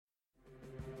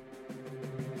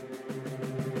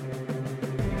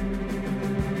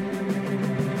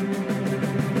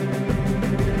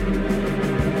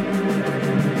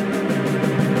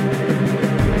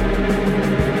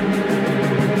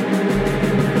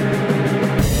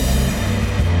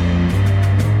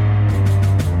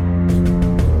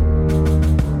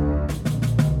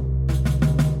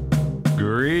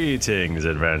Greetings,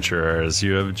 adventurers.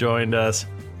 You have joined us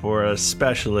for a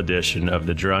special edition of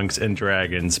the Drunks and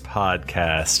Dragons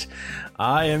podcast.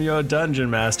 I am your Dungeon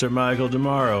Master, Michael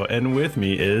Demaro, and with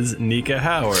me is Nika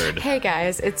Howard. Hey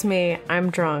guys, it's me.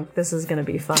 I'm drunk. This is gonna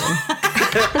be fun.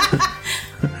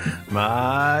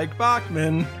 Mike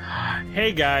Bachman.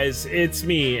 Hey guys, it's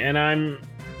me, and I'm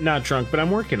not drunk, but I'm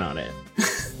working on it.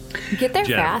 Get there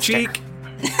Jen faster. Cheek.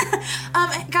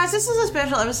 Guys, this is a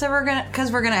special episode. We're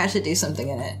gonna actually do something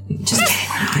in it. Just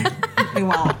kidding. We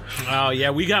won't. Oh yeah,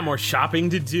 we got more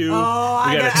shopping to do. Oh,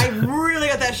 I really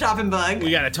got that shopping bug. We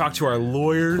got to talk to our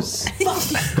lawyers.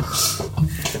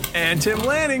 And Tim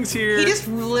Lanning's here. He just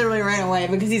literally ran away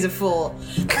because he's a fool.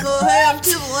 Oh, hey, I'm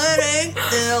Tim Lanning,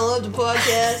 and I love the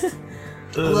podcast.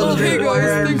 I love to drink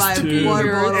water in my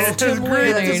water bottle. Tim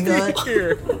Lanning. Yeah,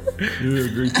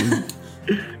 great dude.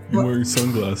 I'm wearing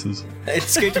sunglasses.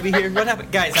 It's good to be here. What happened?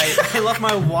 Guys, I left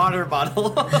my water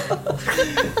bottle.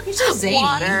 You're so zany.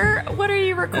 Water? What are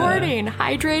you recording?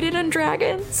 Hydrated and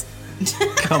Dragons?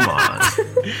 Come on.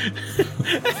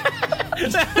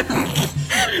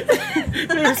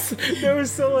 There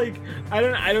was so like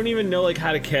I don't even know like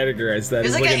how to categorize that.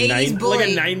 It's as like an 80s bully. like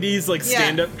a 90s like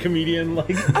stand-up comedian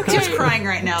like. Okay. Just crying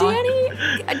right now. Danny,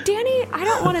 I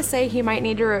don't want to say he might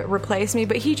need to replace me,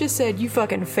 but he just said, you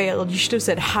fucking failed. You should have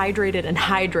said hydrated and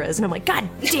hydras. And I'm like, God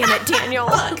damn it, Daniel.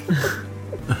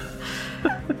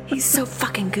 He's so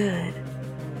fucking good.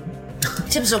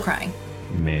 Tim's still crying.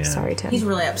 Man. Sorry, Tim. He's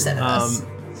really upset at us.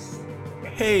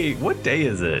 Hey, what day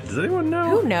is it? Does anyone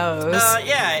know? Who knows?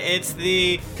 Yeah, it's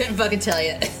the Couldn't fucking tell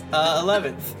you.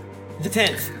 11th, the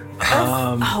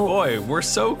 10th. Boy, we're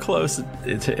so close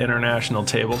to International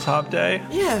Tabletop Day.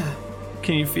 Yeah.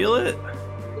 Can you feel it?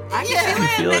 I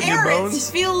can feel feel it it in in your the air. bones? It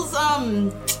just feels,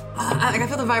 I can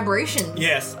feel the vibration.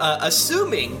 Yes.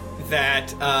 Assuming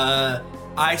that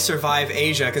I survive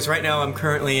Asia, because right now I'm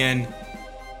currently in,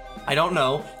 I don't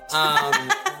know.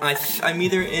 I'm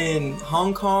either in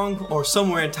Hong Kong or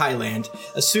somewhere in Thailand.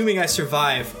 Assuming I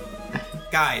survive,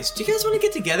 guys, do you guys want to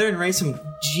get together and raise some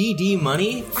GD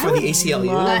money for the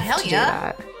ACLU? Hell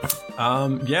yeah.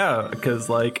 Yeah, because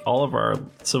like all of our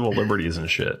civil liberties and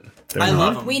shit, they're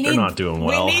love them. They're not doing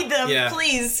well. We need them, Yeah.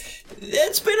 please.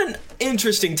 It's been an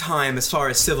interesting time as far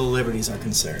as civil liberties are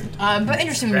concerned. But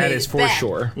interesting. That is for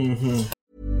sure.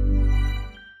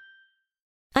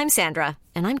 I'm Sandra,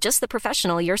 and I'm just the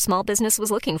professional your small business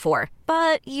was looking for.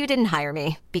 But you didn't hire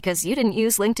me because you didn't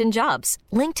use LinkedIn Jobs.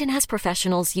 LinkedIn has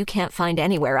professionals you can't find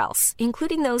anywhere else,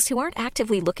 including those who aren't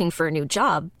actively looking for a new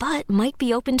job, but might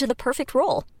be open to the perfect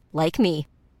role, like me.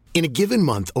 In a given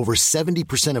month, over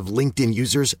 70% of LinkedIn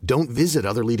users don't visit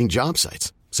other leading job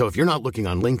sites. So if you're not looking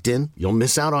on LinkedIn, you'll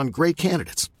miss out on great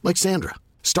candidates like Sandra.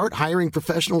 Start hiring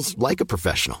professionals like a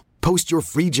professional. Post your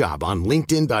free job on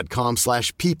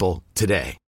linkedin.com/people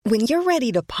today. When you're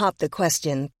ready to pop the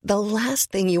question, the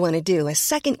last thing you want to do is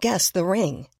second-guess the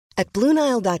ring. At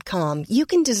BlueNile.com, you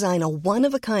can design a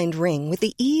one-of-a-kind ring with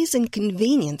the ease and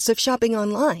convenience of shopping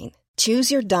online. Choose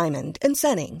your diamond and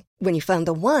setting. When you find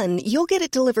the one, you'll get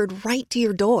it delivered right to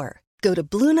your door. Go to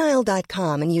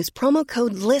BlueNile.com and use promo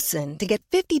code LISTEN to get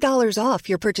 $50 off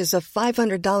your purchase of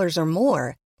 $500 or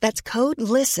more. That's code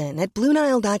LISTEN at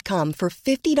BlueNile.com for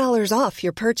 $50 off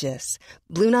your purchase.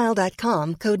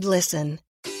 BlueNile.com, code LISTEN.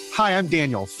 Hi, I'm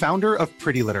Daniel, founder of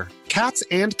Pretty Litter. Cats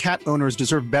and cat owners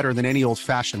deserve better than any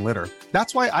old-fashioned litter.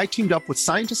 That's why I teamed up with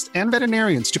scientists and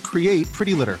veterinarians to create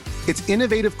Pretty Litter. Its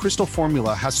innovative crystal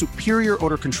formula has superior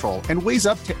odor control and weighs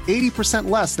up to 80%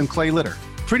 less than clay litter.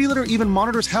 Pretty Litter even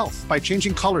monitors health by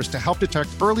changing colors to help detect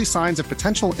early signs of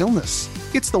potential illness.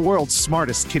 It's the world's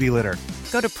smartest kitty litter.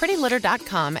 Go to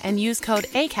prettylitter.com and use code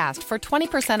ACAST for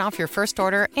 20% off your first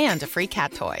order and a free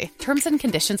cat toy. Terms and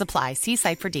conditions apply. See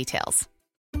site for details.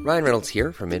 Ryan Reynolds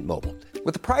here from Mint Mobile.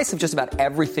 With the price of just about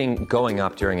everything going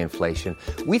up during inflation,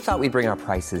 we thought we'd bring our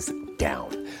prices down.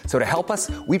 So to help us,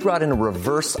 we brought in a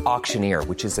reverse auctioneer,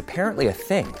 which is apparently a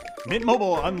thing. Mint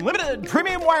Mobile Unlimited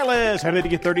Premium Wireless. How to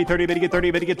get 30, 30, bit to get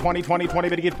 30, bit to get 20, 20, 20,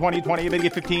 bit to get 20, 20, bit to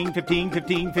get 15, 15,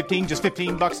 15, 15, just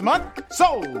 $15 a month?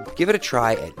 Sold! Give it a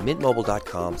try at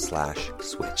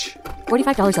mintmobile.com/switch.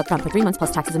 $45 up front for 3 months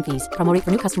plus taxes and fees. Promo rate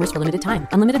for new customers for limited time.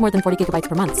 Unlimited more than 40 gigabytes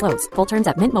per month. Slows full terms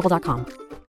at mintmobile.com.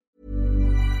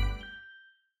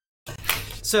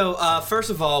 So, first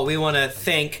of all, we want to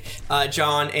thank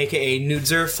John, a.k.a.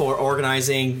 Nudzer, for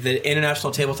organizing the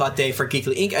International Tabletop Day for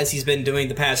Geekly Inc., as he's been doing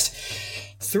the past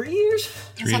 3 years?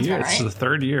 3 years. This is the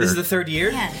third year. This is the third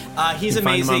year. He's You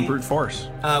find him amazing. on Brute Force.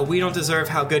 We don't deserve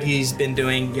how good he's been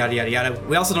doing, yada, yada, yada.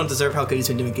 We also don't deserve how good he's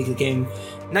been doing Geekly Game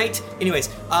Night. Anyways,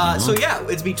 so yeah,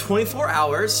 it's be 24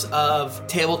 hours of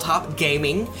tabletop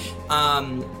gaming.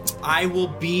 I will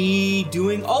be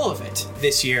doing all of it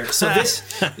this year. So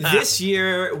this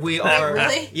year we are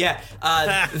Really?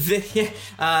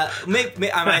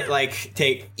 I might like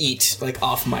eat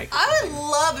off mic. I would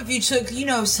love if you took,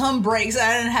 some breaks.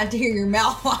 I didn't have to hear your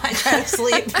mouth while I try to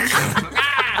sleep.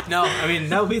 No, I mean,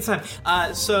 that would be the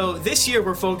time. So this year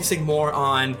we're focusing more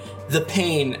on the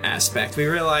pain aspect. We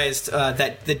realized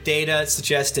that the data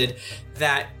suggested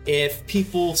that if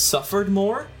people suffered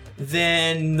more,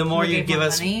 then the more you give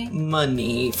us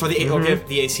money for the or give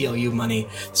the ACLU money.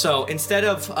 So instead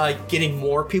of getting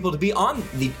more people to be on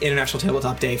the International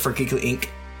Tabletop Day for Geekly Inc.,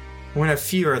 we're gonna have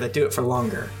fewer that do it for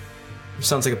longer. Which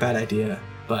sounds like a bad idea,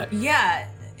 but Yeah,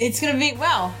 it's gonna be,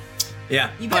 yeah.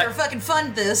 you better fucking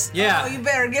fund this. Yeah. Oh, you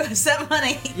better give us that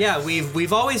money. Yeah,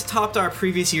 we've always topped our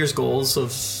previous year's goals of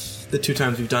the 2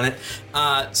 times we've done it.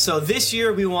 So this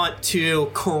year we want to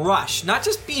crush, not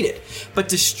just beat it, but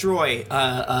destroy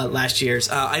last year's.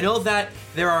 I know that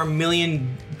there are a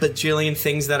million bajillion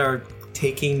things that are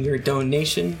taking your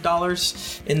donation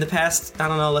dollars in the past, I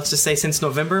don't know, let's just say since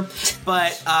November.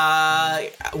 But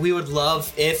we would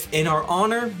love if, in our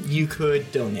honor, you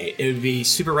could donate. It would be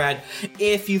super rad.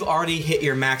 If you've already hit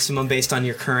your maximum based on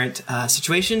your current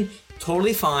situation,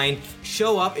 totally fine.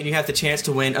 Show up and you have the chance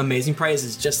to win amazing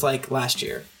prizes, just like last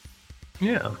year.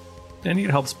 Yeah. And you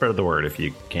can help spread the word if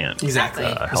you can't. Exactly.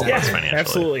 Help Yeah, us financially.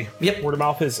 absolutely. Yep. Word of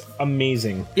mouth is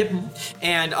amazing. Yep.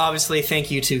 And obviously, thank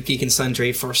you to Geek and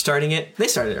Sundry for starting it. They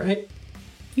started it, right?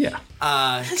 Yeah.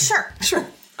 Sure.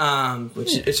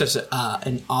 Which it's just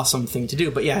an awesome thing to do.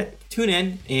 But yeah, tune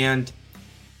in. And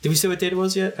did we say what date it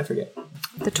was yet? I forget. The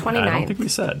I don't 29th. think we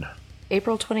said.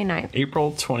 April 29th.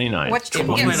 April 29th. What's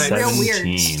getting real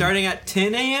weird. Starting at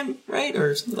 10 a.m., right?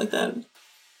 Or something like that.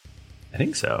 I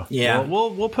think so. Yeah.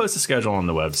 We'll post a schedule on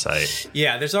the website.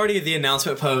 Yeah, there's already the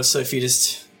announcement post, so if you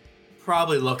just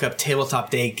probably look up Tabletop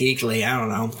Day Geekly, I don't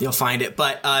know, you'll find it.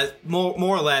 But more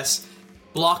or less,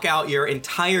 block out your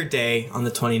entire day on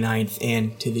the 29th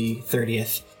and to the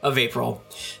 30th of April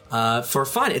for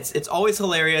fun. It's always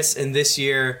hilarious, and this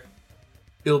year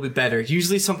it'll be better.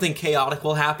 Usually something chaotic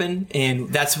will happen, and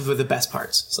that's with the best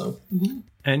parts. So.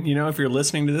 And, if you're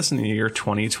listening to this in the year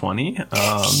 2020,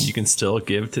 you can still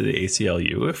give to the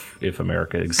ACLU if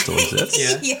America still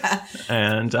exists. Yeah.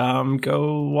 And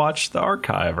go watch the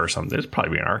archive or something. There's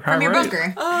probably an archive, From your right?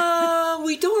 bunker.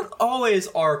 We don't always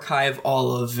archive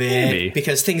all of it Maybe.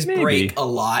 because things break a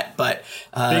lot, but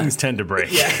things tend to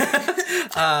break.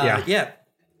 Yeah.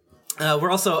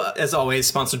 We're also, as always,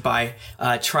 sponsored by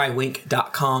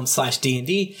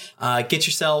trywink.com/D&D. Get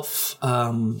yourself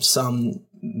some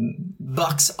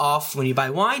bucks off when you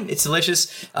buy wine. It's delicious.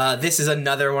 This is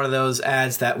another one of those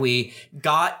ads that we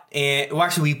got, and well,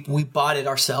 actually we bought it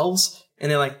ourselves, and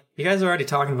they're like, you guys are already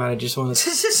talking about it, just want to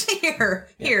Just here.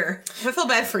 I feel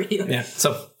bad for you. yeah.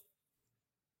 So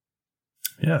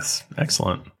Yes,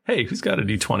 excellent. Hey, who's got a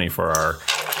D20 for our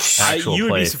actual you would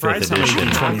play be surprised 5th how many edition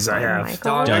D20s I have.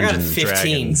 dog, I got a Dungeons and 15,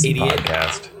 Dragons idiot.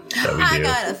 podcast that we I do?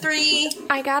 got a 3.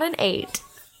 I got an 8.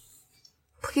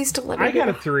 Please deliver I got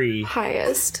a your 3.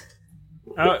 highest.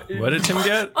 What did Tim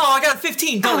get? Oh, I got a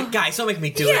 15. Guys, don't make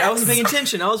me do it. I wasn't paying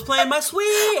attention. I was playing my Switch.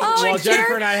 Oh, Well, and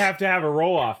Jennifer and I have to have a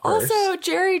roll off first. Also,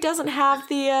 Jerry doesn't have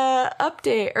the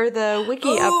update or the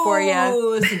wiki up for you.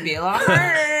 Ooh, this would be a lot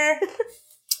harder.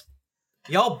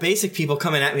 Y'all basic people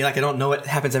coming at me like I don't know what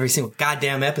happens every single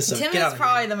goddamn episode. Tim Get out is of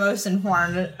probably the most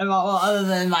informed of all, other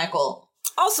than Michael.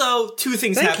 Also, 2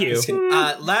 things Thank happened. you. Just kidding.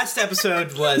 Last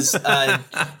episode was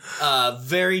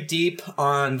very deep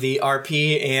on the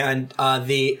RP, and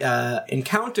the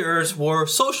encounters were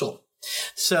social.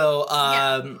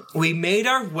 So we made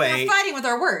our way We're fighting with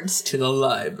our words. to the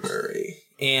library,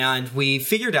 and we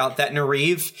figured out that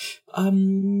Nariv,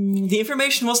 the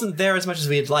information wasn't there as much as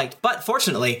we had liked, but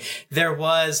fortunately, there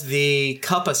was the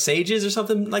Cup of Sages or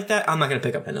something like that. I'm not going to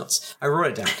pick up my notes. I wrote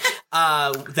it down.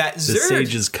 That The Zerd,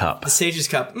 Sage's Cup. the Sage's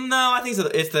Cup. No, I think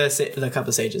it's the Cup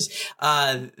of Sages.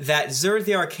 That Zerd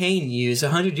the Arcane used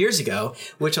 100 years ago,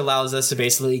 which allows us to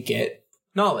basically get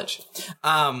knowledge.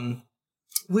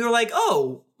 We were like,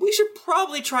 oh, we should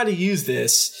probably try to use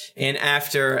this. And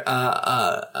after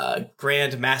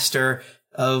Grand Master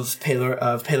of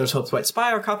Paler's Hope's White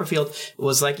Spire, Copperfield,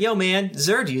 was like, yo, man,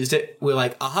 Zerd used it. We're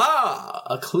like, aha,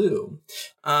 a clue.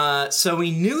 So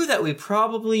we knew that we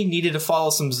probably needed to follow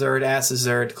some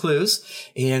Zerd clues.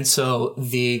 And so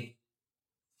the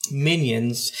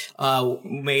minions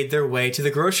made their way to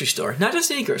the grocery store. Not just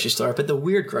any grocery store, but the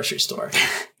weird grocery store.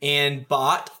 And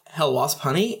bought Hellwasp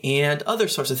honey and other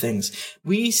sorts of things.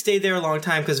 We stayed there a long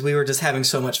time because we were just having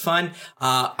so much fun.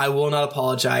 I will not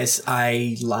apologize.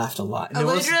 I laughed a lot.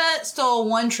 Aludra stole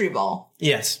one tree ball.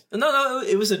 Yes. No,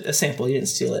 it was a sample. You didn't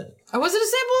steal it. Oh, was it a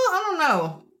sample? I don't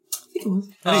know. I think it was.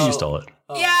 I think you stole it.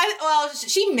 Yeah, well,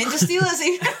 she meant to steal it. So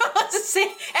it was the same.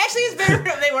 Actually, it's better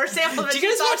if they were samples. But she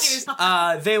thought she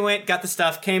was. They went, got the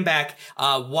stuff, came back.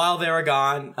 While they were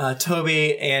gone,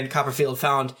 Toby and Copperfield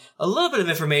found a little bit of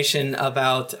information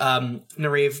about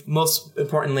Nariv. Most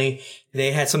importantly,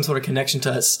 they had some sort of connection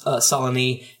to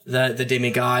Salani, the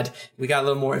demigod. We got a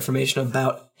little more information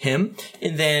about him.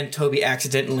 And then Toby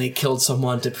accidentally killed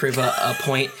someone to prove a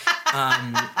point.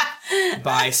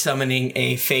 By summoning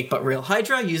a fake but real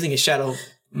Hydra using his shadow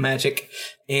magic.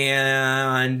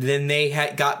 And then they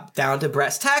got down to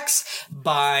brass tacks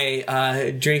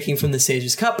by drinking from the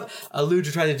Sage's Cup.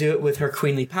 Aludra tried to do it with her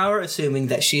queenly power, assuming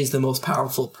that she is the most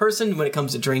powerful person when it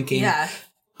comes to drinking. Yeah.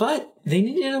 But they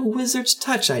needed a wizard's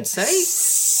touch, I'd say.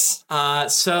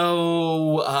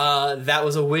 So that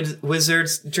was a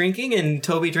wizard's drinking, and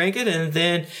Toby drank it, and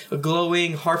then a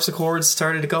glowing harpsichord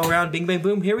started to go around. Bing, bang,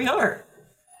 boom, here we are.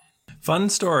 Fun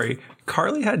story.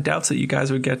 Carly had doubts that you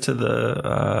guys would get to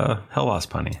the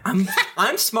Hellwasp honey.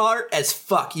 I'm smart as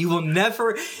fuck. You will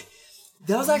never.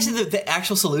 That was actually the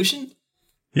actual solution.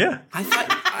 Yeah,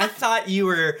 I thought you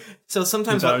were. So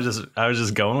sometimes I was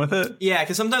just going with it. Yeah,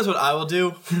 because sometimes what I will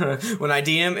do when I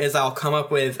DM is I'll come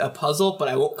up with a puzzle, but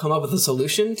I won't come up with a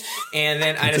solution, and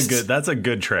then that's a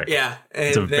good trick. Yeah,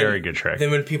 it's a very good trick.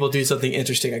 Then when people do something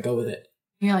interesting, I go with it.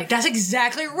 You're like, that's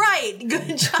exactly right.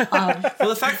 Good job. Well,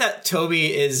 the fact that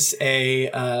Toby is a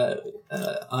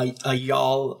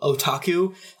y'all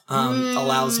otaku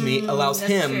allows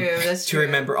him to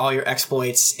remember all your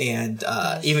exploits, and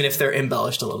even if they're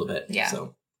embellished a little bit. Yeah.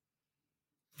 So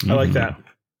I like that.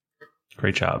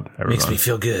 Great job, everyone. Makes me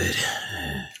feel good.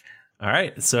 All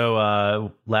right.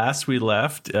 So last we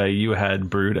left, you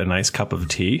had brewed a nice cup of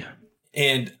tea,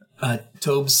 and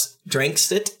Tobes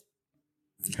drinks it.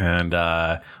 And,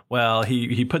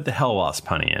 he put the Hellwasp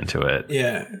honey into it.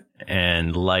 Yeah.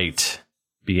 And light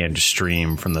began to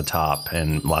stream from the top,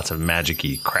 and lots of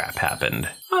magic-y crap happened.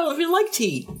 I don't even like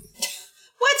tea.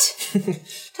 What?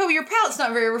 Toby, your palate's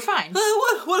not very refined.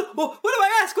 What do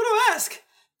I ask? What do I ask?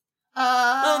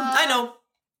 I know.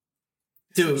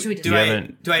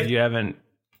 You haven't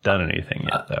done anything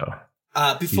yet, though.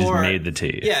 Before you just made the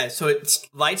tea. Yeah, so it's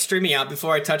light streaming out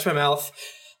before I touch my mouth.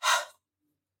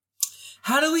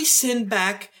 How do we send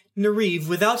back Nariv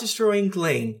without destroying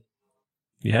Glane?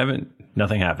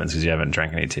 Nothing happens because you haven't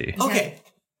drank any tea. Okay.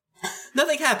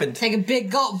 Nothing happened. Take a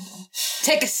big gulp.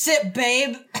 Take a sip,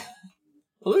 babe.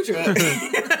 Aludra.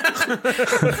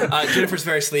 Jennifer's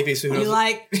very sleepy, so who knows?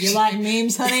 You like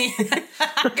memes, honey?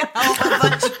 I got a whole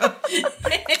bunch of them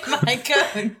in my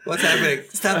code. What's happening?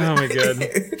 Stop it. Oh my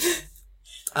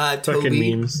god. Toby, fucking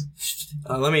memes.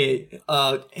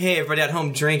 Hey, everybody at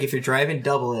home, drink. If you're driving,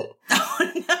 double it.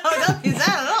 Oh, no, don't do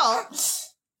that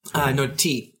at all. No,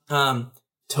 tea.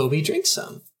 Toby drinks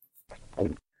some.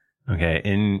 Okay,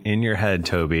 in your head,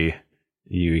 Toby,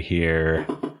 you hear,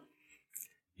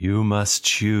 you must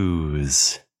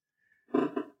choose.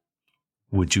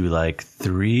 Would you like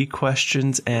 3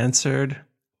 questions answered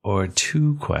or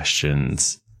 2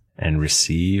 questions and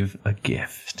receive a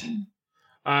gift?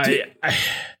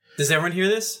 Does everyone hear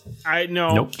this? I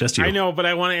know. Nope, just you. I know, but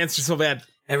I want to answer so bad.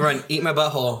 Everyone, eat my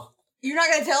butthole. You're not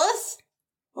going to tell us?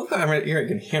 Okay, you're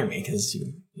going to hear me because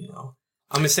you know.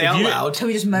 I'm going to say out loud.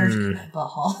 Toby just mutters, eat my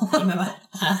butthole.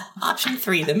 Option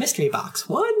 3, the mystery box.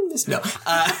 1, no.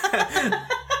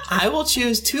 I will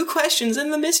choose 2 questions in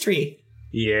the mystery.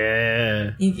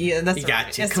 Yeah. Yeah, that's you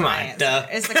got to. It's Come the on. right answer.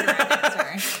 It's the correct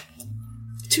answer.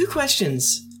 2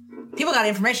 questions. People got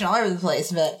information all over the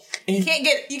place, but you can't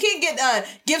get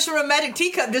gifts from a magic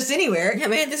teacup just anywhere. Yeah,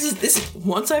 man, this is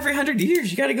once every 100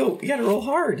 years. You gotta roll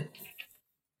hard.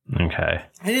 Okay.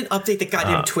 I didn't update the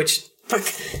goddamn Twitch. God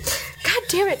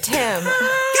damn it, Tim.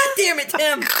 God damn it,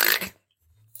 Tim.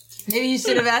 Maybe you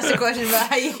should have asked a question about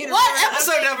how you can. What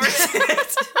episode number is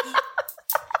it?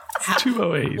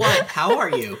 208. What? How are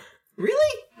you?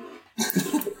 Really?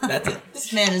 That's it.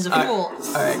 This man is a fool.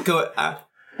 All right, go.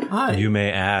 Hi. You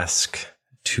may ask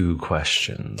 2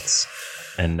 questions,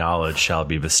 and knowledge shall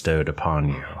be bestowed upon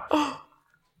you.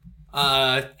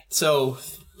 So,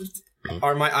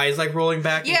 are my eyes like rolling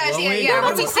back? Yeah, and glowing? yeah.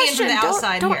 What we seeing from the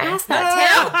outside don't here? Ask that,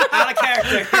 Tim. Out of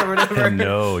character or whatever. And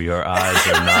no, your eyes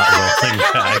are not rolling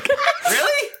back.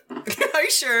 Really? Are you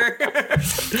sure.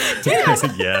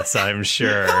 Yes, I'm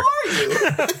sure. How are you?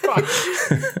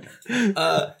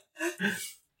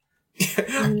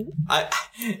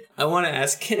 I want to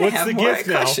ask. Can What's I have the more gift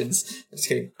now? questions? Just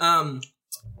kidding.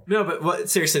 No, but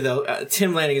seriously though,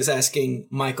 Tim Lanning is asking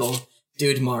Michael,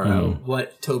 Dude Morrow,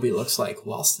 what Toby looks like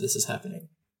whilst this is happening.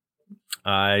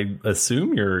 I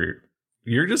assume you're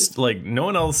just like no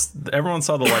one else. Everyone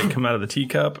saw the light come out of the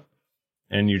teacup,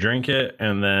 and you drink it,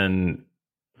 and then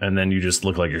you just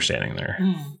look like you're standing there.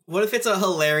 What if it's a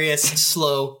hilarious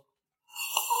slow?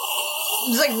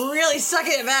 Just like really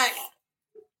sucking it back.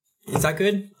 Is that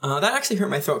good? That actually hurt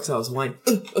my throat because I was whining.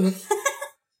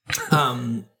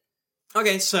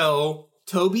 Okay, so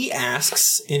Toby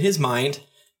asks in his mind,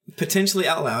 potentially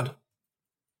out loud.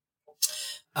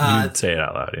 You'd say it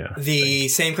out loud, yeah. The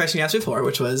same question you asked before,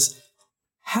 which was,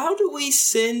 how do we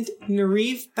send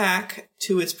Nariv back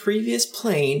to its previous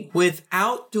plane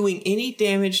without doing any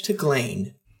damage to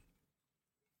Glane?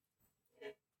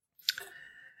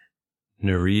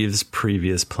 Nariv's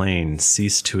previous plane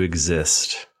ceased to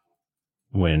exist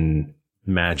when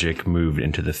magic moved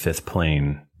into the fifth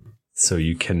plane, so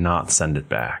you cannot send it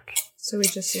back. So we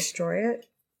just destroy it?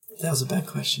 That was a bad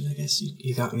question. I guess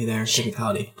you got me there.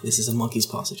 Technicality. This is a monkey's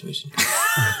paw situation.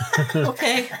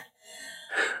 Okay.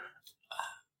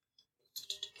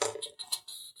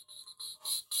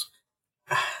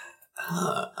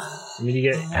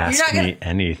 Ask me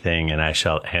anything and I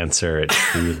shall answer it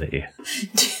truly.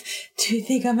 Do you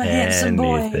think I'm a handsome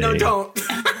boy? No, don't.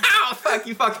 Ow, fuck,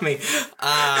 you fucked me.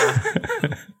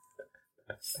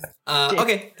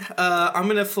 Okay, I'm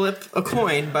gonna flip a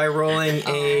coin by rolling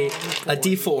a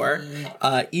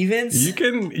d4. Evens.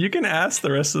 You can ask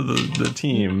the rest of the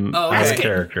team okay. as a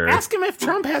character. Ask him if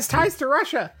Trump has ties to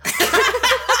Russia.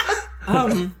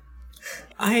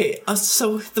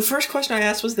 So the first question I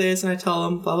asked was this, and I tell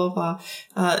them blah blah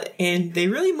blah, and they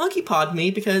really monkey pawed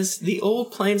me because the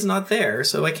old plane's not there,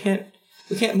 so we can't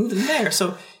move them there.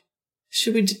 So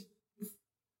should we?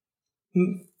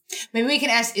 Maybe we can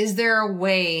ask: is there a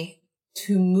way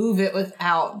to move it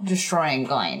without destroying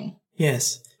Glane?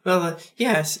 Yes. Well,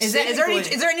 yes. Is there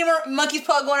any more monkey's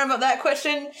paw going on about that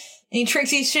question? Any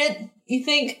tricksy shit? You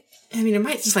think? I mean, it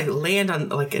might just like land on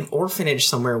like an orphanage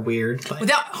somewhere weird, but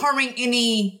without harming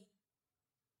any.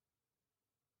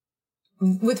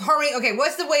 Okay,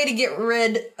 what's the way to get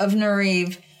rid of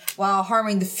Nariv while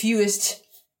harming the fewest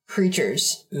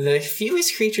creatures? The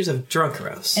fewest creatures of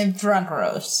Drunkaros. And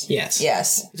Drunkaros. Yes.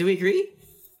 Yes. Do we agree?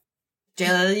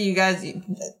 Jayla, you guys.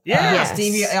 Yeah.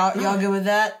 Steve, y'all good with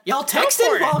that? Y'all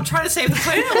texting while I'm trying to save the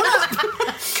planet? What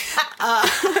up?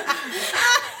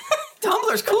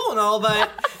 Tumblr's cool and all, but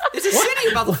there's a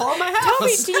city about to fall in my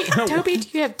house. Toby, do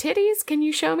you have titties? Can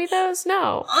you show me those?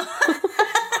 No.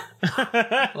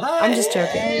 I'm just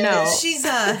joking. No. She's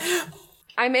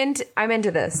I'm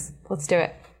into this. Let's do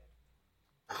it.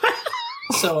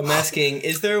 So I'm asking,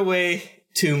 is there a way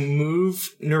to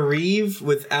move Nariv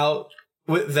without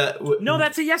No,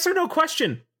 that's a yes or no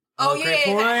question. Oh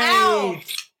yeah.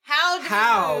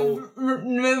 How do we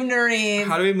move Nariv?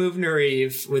 How do we move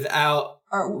Nariv without?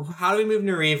 How do we move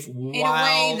Nariv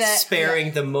while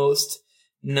sparing the most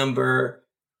number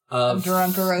of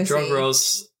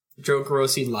Drunkarosi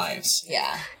lives?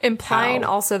 Yeah. Implying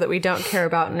also that we don't care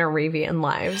about Narivian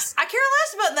lives. I care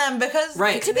less about them because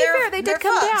to be fair, they did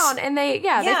come down and they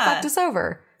fucked us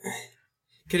over.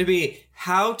 Could it be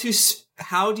how do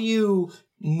you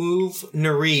move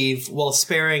Nariv while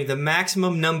sparing the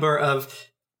maximum number of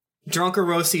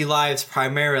Drunkarosi lives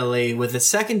primarily, with a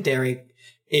secondary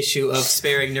issue of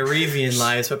sparing Narivian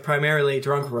lives, but primarily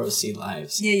Drunkarosi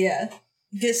lives? Yeah.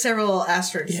 Get several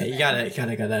asterisks. Yeah, you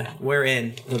gotta.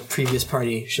 Wherein the previous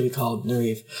party should be called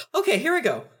Nariv. Okay, here we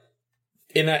go.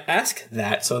 And I ask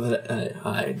that so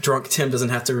that drunk Tim doesn't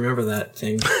have to remember that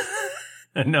thing.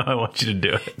 No, I want you to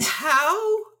do it.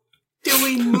 How do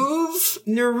we move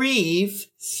Nariv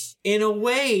in a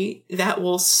way that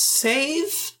will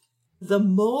save the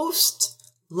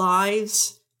most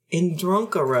lives in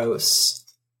Drunkaros?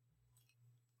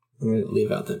 I'm going to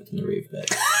leave out the Nariv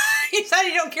bit. You said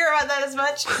you don't care about that as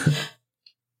much.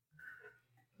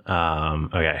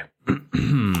 Okay.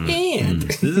 And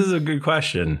this is a good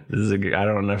question. I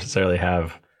don't necessarily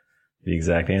have the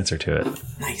exact answer to it.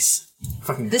 Nice.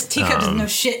 This teacup doesn't know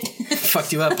shit.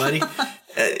 Fucked you up, buddy.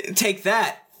 Take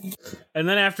that. And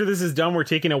then after this is done, we're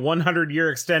taking a 100-year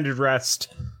extended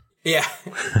rest. Yeah.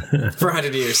 For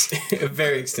 100 years.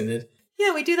 Very extended.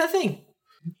 Yeah, we do that thing.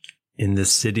 In the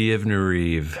city of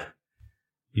Nariv,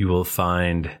 you will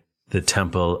find the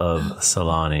Temple of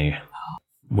Solani.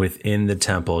 Within the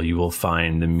temple, you will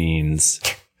find the means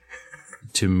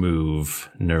to move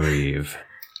Nariv.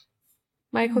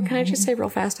 Michael, can I just say real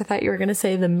fast? I thought you were going to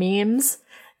say the memes.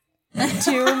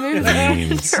 To a movie.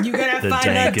 Memes. You gotta The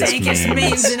find the dankest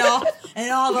memes in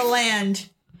all the land.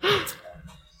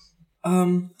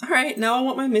 All right, now I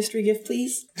want my mystery gift,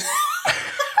 please.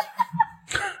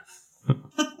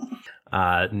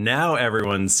 Now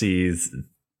everyone sees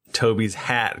Toby's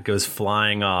hat goes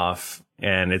flying off,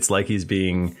 and it's like he's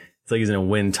in a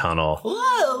wind tunnel.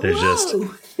 Whoa! There's just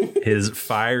his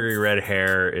fiery red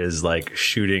hair is like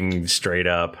shooting straight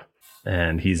up,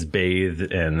 and he's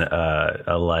bathed in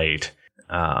a light.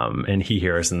 And he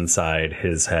hears inside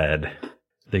his head,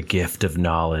 "The gift of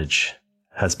knowledge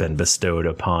has been bestowed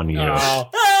upon you." Oh.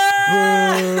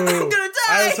 I'm gonna die.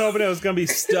 I was hoping it was gonna be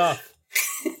stuff.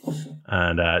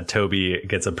 And Toby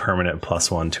gets a permanent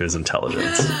 +1 to his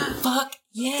intelligence. Fuck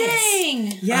yes.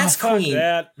 Dang. Yes, Fuck queen.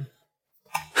 that.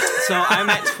 So I'm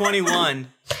at 21.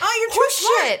 Oh, you're too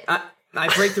Shit. I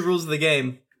break the rules of the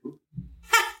game.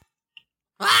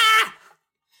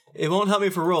 It won't help me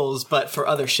for rolls, but for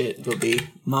other shit, it'll be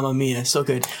Mamma Mia, so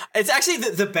good. It's actually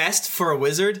the best for a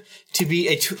wizard to be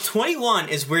a 21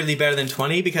 is weirdly better than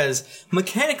 20 because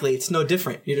mechanically it's no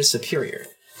different. You're just superior.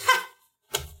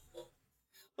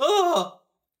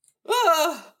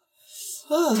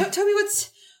 Toby,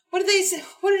 what did they say?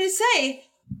 What did it say?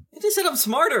 They said I'm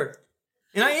smarter,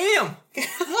 and I am. Well, no,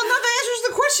 that answers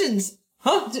the questions.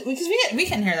 Huh? Because we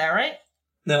can hear that, right?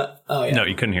 No. Oh yeah. No,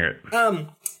 you couldn't hear it.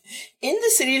 In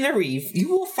the city of Nariv, you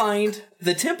will find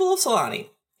the Temple of Solani.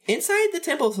 Inside the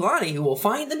Temple of Solani, you will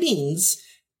find the means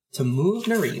to move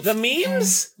Nariv. The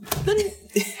memes?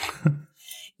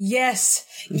 Yes,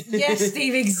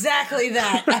 Steve, exactly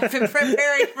that. I've been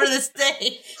preparing for this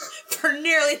day for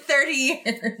nearly 30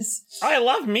 years. I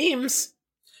love memes.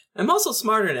 I'm also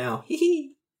smarter now.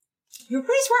 You were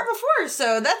pretty smart before,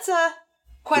 so that's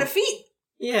quite a feat.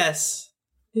 Yes,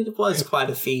 it was quite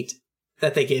a feat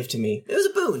that they gave to me. It was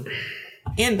a boon.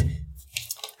 And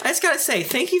I just gotta say,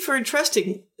 thank you for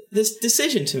entrusting this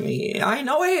decision to me. I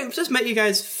know I just met you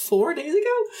guys 4 days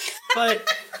ago,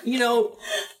 but,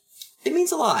 it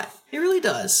means a lot. It really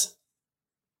does.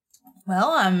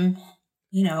 Well,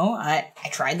 I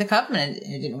tried the cup and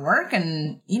it didn't work,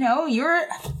 and,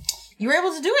 you were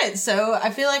able to do it, so I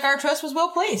feel like our trust was well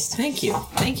placed. Thank you.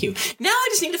 Now I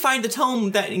just need to find the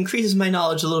tome that increases my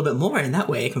knowledge a little bit more, and that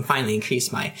way I can finally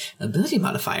increase my ability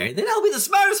modifier. Then I'll be the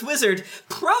smartest wizard,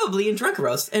 probably in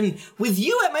Drunkaros. And with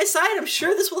you at my side, I'm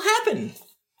sure this will happen.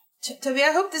 Toby,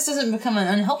 I hope this doesn't become an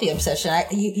unhealthy obsession.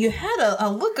 You had a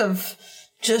look of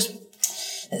just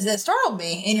that startled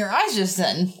me in your eyes just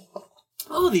then.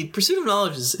 Oh, the pursuit of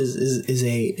knowledge is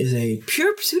a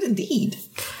pure pursuit indeed.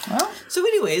 Well, so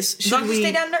anyways, should we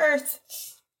stay down to earth?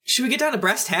 Should we get down to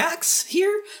brass tacks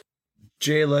here?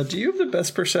 Jayla, do you have the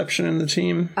best perception in the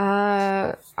team?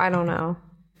 I don't know.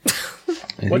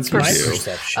 What's my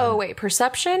perception? Oh, wait,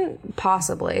 perception?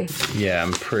 Possibly. Yeah,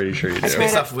 I'm pretty sure you do. It's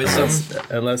based off wisdom.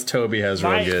 Unless Toby has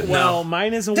real good. Well,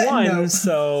 mine is a 1,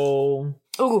 so...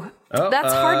 Ooh,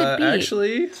 that's hard to beat.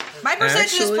 Actually... My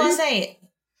perception is +8.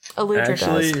 Aludra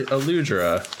does.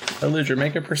 Aludra,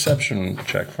 make a perception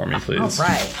check for me, please. All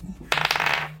right.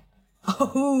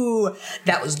 Oh,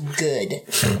 that was good.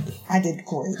 I did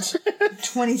great.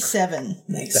 27.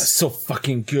 Nice. That's so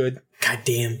fucking good. God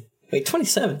damn. Wait,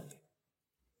 27?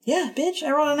 Yeah, bitch.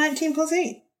 I rolled a 19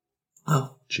 +8.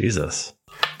 Oh. Jesus.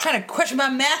 Trying to question my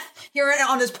math here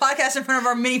on this podcast in front of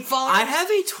our many followers. I have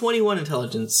a 21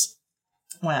 intelligence.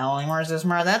 Well, you weren't so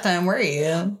smart that time, were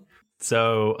you?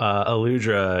 So,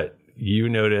 Aludra, you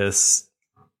notice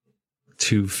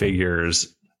 2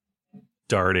 figures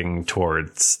darting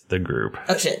towards the group.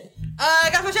 Oh, shit. I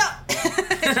gotta watch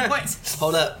out. Points.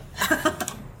 Hold up.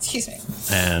 Excuse me.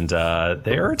 And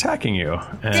they are attacking you.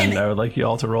 And I would like you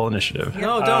all to roll initiative.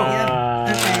 No, don't.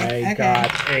 I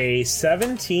got a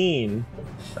 17.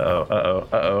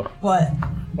 Uh-oh.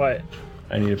 What?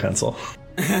 I need a pencil.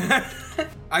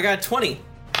 I got 20.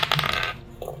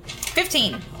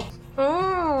 15.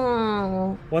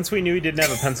 Once we knew he didn't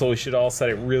have a pencil, we should all set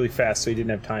it really fast so he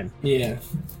didn't have time. Yeah.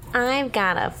 I've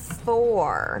got a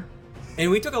 4.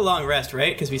 And we took a long rest,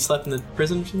 right? Because we slept in the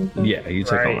prison or something like that? Yeah, you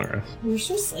took a long rest. You're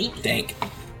so sleepy. Dank.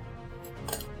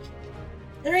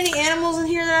 Are there any animals in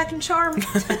here that I can charm?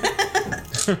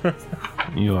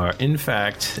 You are, in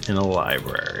fact, in a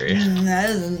library. That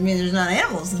doesn't mean there's not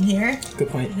animals in here. Good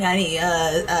point. Got any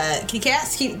kitty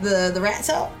cats to keep the rats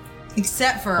out?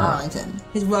 Except for Arlington.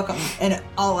 He's welcome in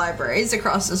all libraries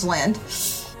across this land.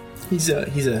 He's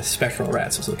a spectral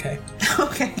rat, so it's okay.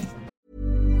 Okay.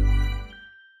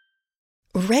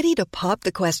 Ready to pop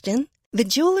the question? The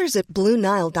jewelers at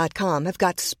BlueNile.com have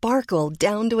got sparkle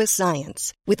down to a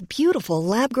science with beautiful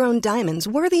lab-grown diamonds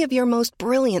worthy of your most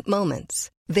brilliant moments.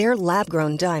 Their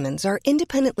lab-grown diamonds are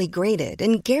independently graded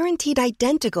and guaranteed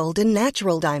identical to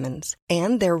natural diamonds,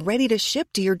 and they're ready to ship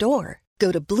to your door.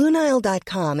 Go to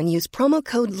BlueNile.com and use promo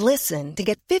code LISTEN to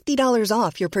get $50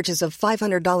 off your purchase of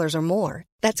 $500 or more.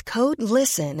 That's code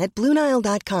LISTEN at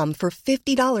BlueNile.com for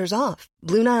 $50 off.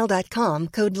 BlueNile.com,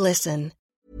 code LISTEN.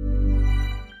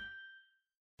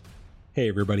 Hey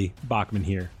everybody, Bachman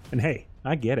here. And hey,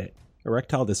 I get it.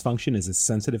 Erectile dysfunction is a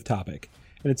sensitive topic,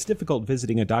 and it's difficult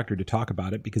visiting a doctor to talk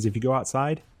about it because if you go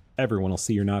outside, everyone will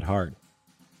see you're not hard.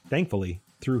 Thankfully,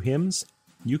 through HIMS,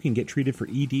 you can get treated for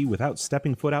ED without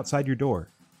stepping foot outside your door.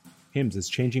 HIMS is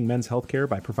changing men's healthcare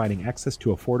by providing access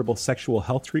to affordable sexual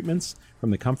health treatments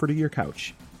from the comfort of your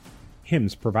couch.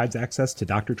 HIMS provides access to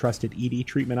doctor-trusted ED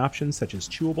treatment options such as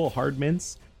chewable hard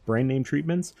mints, brand name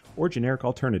treatments, or generic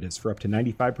alternatives for up to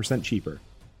 95% cheaper.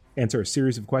 Answer a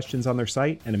series of questions on their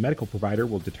site, and a medical provider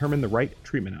will determine the right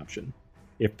treatment option.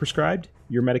 If prescribed,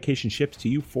 your medication ships to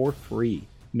you for free,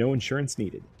 no insurance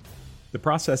needed. The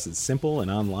process is simple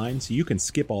and online, so you can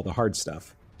skip all the hard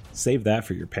stuff. Save that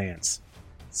for your pants.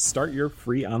 Start your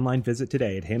free online visit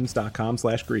today at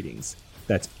hims.com/greetings.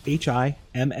 That's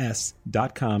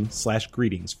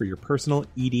HIMS.com/greetings for your personal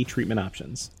ED treatment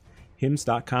options.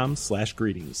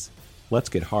 hims.com/greetings. Let's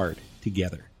get hard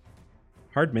together.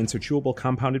 Hard mints are chewable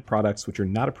compounded products which are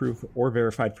not approved or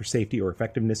verified for safety or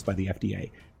effectiveness by the FDA.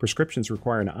 Prescriptions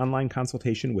require an online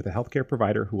consultation with a healthcare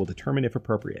provider who will determine if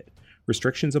appropriate.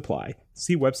 Restrictions apply.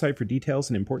 See website for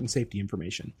details and important safety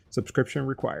information. Subscription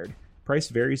required. Price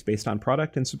varies based on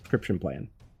product and subscription plan.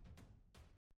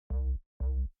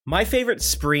 My favorite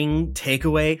spring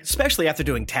takeaway, especially after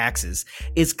doing taxes,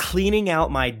 is cleaning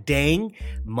out my dang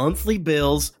monthly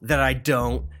bills that I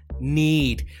don't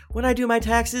need. When I do my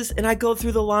taxes and I go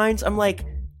through the lines, I'm like,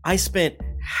 I spent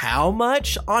how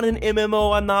much on an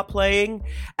MMO I'm not playing?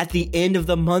 At the end of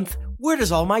the month, where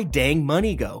does all my dang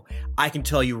money go? I can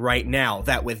tell you right now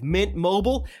that with Mint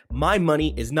Mobile, my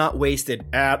money is not wasted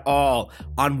at all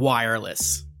on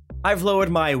wireless. I've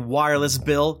lowered my wireless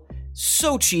bill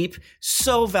so cheap,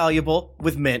 so valuable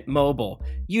with Mint Mobile.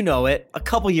 You know it. A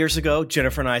couple years ago,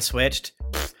 Jennifer and I switched.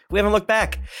 We haven't looked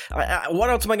back. What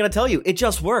else am I going to tell you? It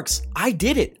just works. I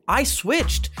did it. I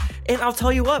switched. And I'll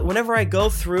tell you what, whenever I go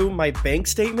through my bank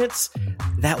statements,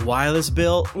 that wireless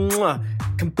bill,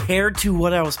 compared to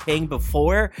what I was paying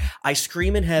before, I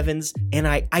scream in heavens and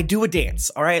I do a dance,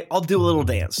 all right? I'll do a little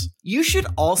dance. You should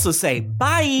also say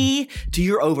bye to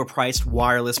your overpriced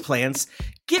wireless plans.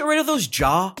 Get rid of those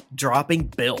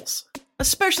jaw-dropping bills,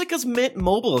 especially because Mint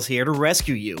Mobile is here to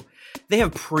rescue you. They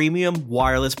have premium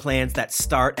wireless plans that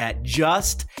start at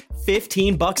just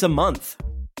 $15 a month.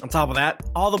 On top of that,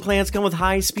 all the plans come with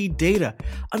high-speed data,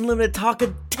 unlimited talk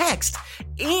and text,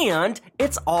 and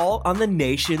it's all on the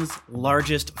nation's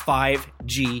largest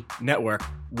 5G network.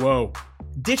 Whoa.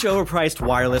 Ditch overpriced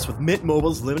wireless with Mint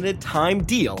Mobile's limited time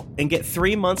deal and get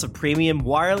 3 months of premium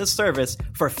wireless service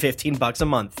for $15 a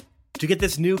month. To get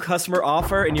this new customer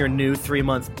offer and your new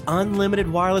 3-month unlimited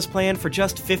wireless plan for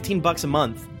just $15 a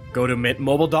month, go to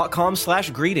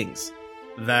mintmobile.com/greetings.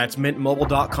 That's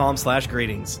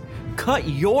mintmobile.com/greetings. Cut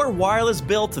your wireless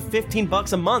bill to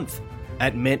 $15 a month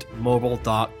at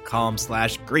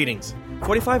mintmobile.com/greetings.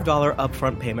 $45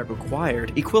 upfront payment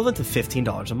required, equivalent to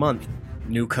 $15 a month.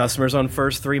 New customers on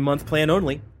first 3-month plan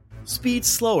only. Speed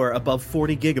slower above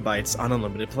 40 gigabytes on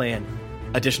unlimited plan.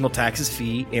 Additional taxes,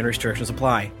 fee, and restrictions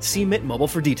apply. See Mint Mobile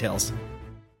for details.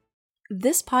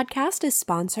 This podcast is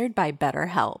sponsored by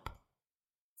BetterHelp.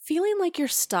 Feeling like you're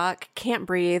stuck, can't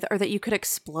breathe, or that you could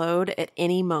explode at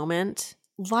any moment?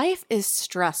 Life is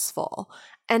stressful,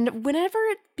 and whenever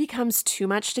it becomes too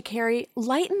much to carry,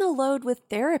 lighten the load with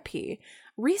therapy.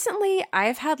 Recently,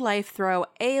 I've had life throw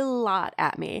a lot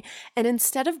at me, and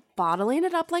instead of bottling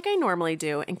it up like I normally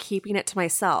do and keeping it to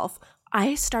myself,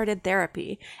 I started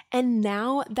therapy, and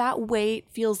now that weight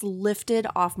feels lifted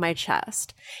off my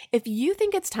chest. If you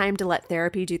think it's time to let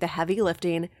therapy do the heavy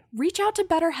lifting, reach out to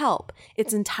BetterHelp.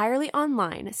 It's entirely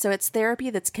online, so it's therapy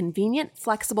that's convenient,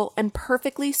 flexible, and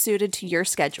perfectly suited to your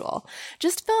schedule.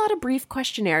 Just fill out a brief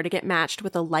questionnaire to get matched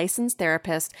with a licensed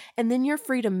therapist, and then you're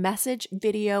free to message,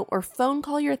 video, or phone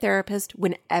call your therapist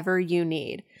whenever you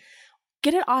need.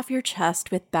 Get it off your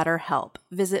chest with BetterHelp.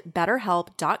 Visit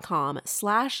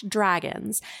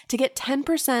betterhelp.com/dragons to get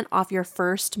 10% off your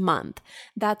first month.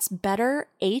 That's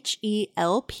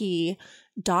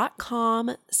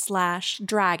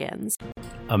betterhelp.com/dragons.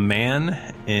 A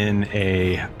man in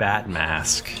a bat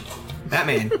mask.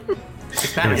 Batman.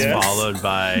 is followed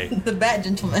by The Bat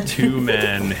Gentleman. 2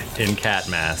 men in cat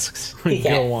masks.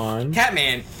 Go on.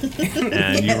 Catman.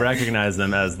 And you recognize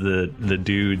them as the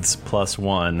dudes plus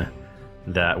 1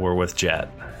 that were with Jet.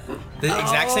 The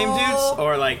exact same dudes?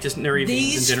 Or like just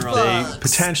Nerevians in general? They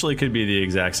potentially could be the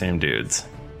exact same dudes.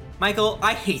 Michael,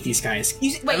 I hate these guys.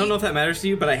 I don't know if that matters to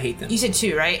you, but I hate them. You said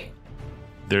 2, right?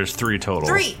 There's 3 total.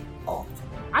 3!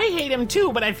 I hate him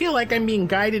too, but I feel like I'm being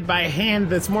guided by a hand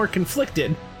that's more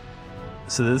conflicted.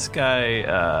 So this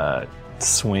guy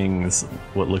swings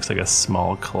what looks like a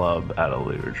small club at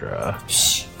Aludra.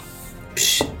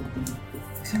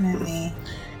 Come at me.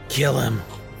 Kill him.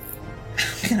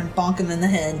 I'm gonna bonk him in the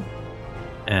head.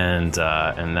 And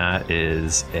that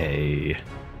is a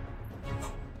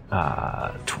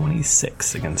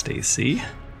 26 against AC.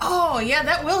 Oh, yeah,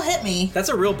 that will hit me. That's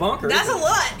a real bonker. That's a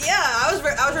lot. Yeah, I was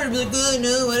ready to be like, oh,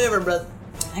 no, whatever, but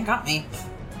that got me.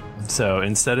 So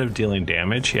instead of dealing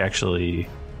damage, he actually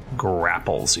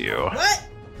grapples you. What?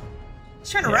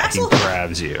 He's trying to wrestle? He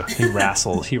grabs you. He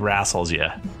wrestles you.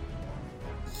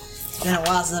 It's been a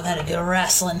while since I've had a good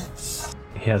wrestling.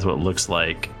 He has what looks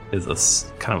like is a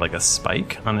kind of like a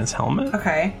spike on his helmet.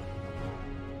 Okay.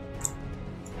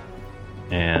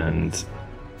 And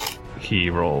he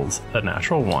rolls a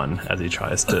natural 1 as he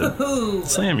tries to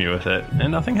slam you with it,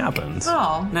 and nothing happens.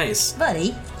 Oh, nice,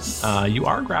 buddy. You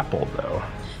are grappled though.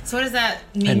 So what does that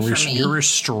mean And for me? you're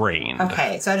restrained.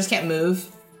 Okay, so I just can't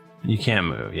move, You can't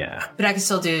move, yeah. but I can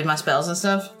still do my spells and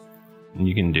stuff.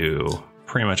 You can do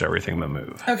pretty much everything but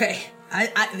move. Okay,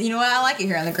 I you know what? I like it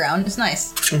here on the ground. It's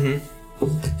nice.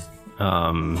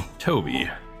 Toby.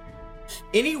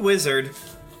 Any wizard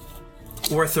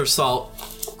worth their salt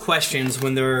questions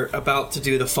when they're about to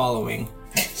do the following.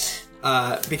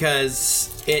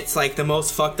 Because it's like the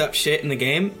most fucked up shit in the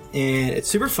game, and it's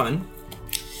super fun.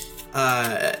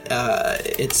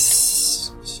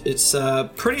 It's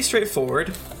pretty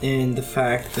straightforward in the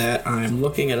fact that I'm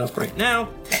looking it up right now.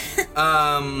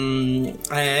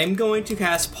 I am going to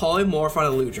cast Polymorph on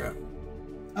Aludra.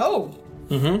 Oh.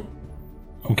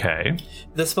 Okay.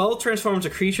 The spell transforms a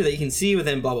creature that you can see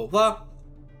within blah blah blah.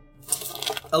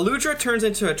 Aludra turns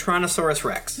into a Tyrannosaurus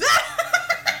Rex.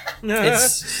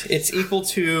 It's equal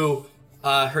to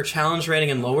her challenge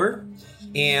rating and lower.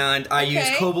 And I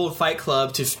used Kobold Fight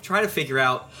Club to try to figure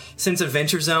out, since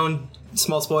Adventure Zone,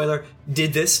 small spoiler,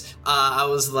 did this, I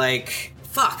was like,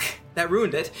 fuck, that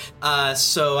ruined it.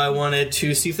 So I wanted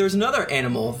to see if there's another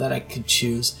animal that I could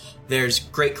choose. There's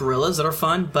great gorillas that are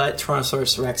fun, but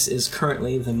Tyrannosaurus Rex is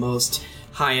currently the most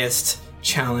highest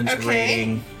challenge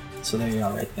rating. So there you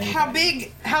are, right there. How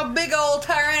big old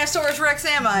Tyrannosaurus Rex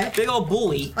am I? Big old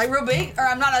bully. Like real big? Or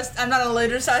I'm not a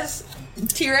later size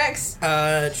T-Rex?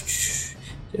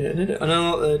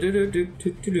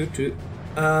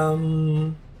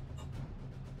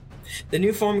 The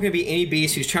new form can be any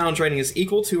beast whose challenge rating is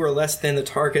equal to or less than the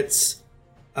target's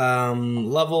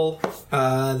level.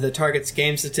 The target's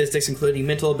game statistics, including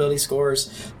mental ability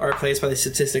scores, are replaced by the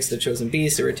statistics of the chosen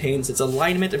beast. It retains its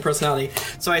alignment and personality.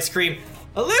 So I scream,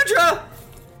 Aludra!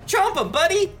 Chomp him,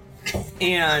 buddy!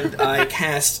 And I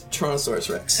cast Tyrannosaurus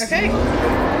Rex. Okay.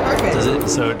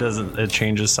 Perfect. Does it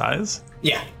changes size?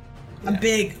 Yeah. I'm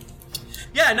big.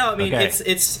 Yeah, no, I mean, Okay.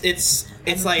 it's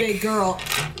I'm like... a big girl.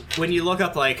 When you look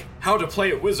up, like, how to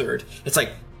play a wizard, it's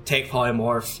like, take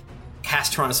Polymorph,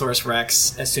 cast Tyrannosaurus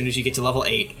Rex as soon as you get to level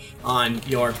 8 on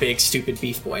your big, stupid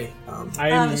beef boy. I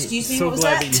am excuse me, so what was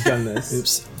glad that? that you've done this.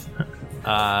 Oops.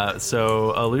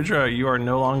 So, Aludra, you are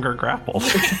no longer grappled.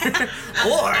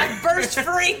 I burst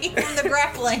free from the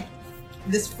grappling.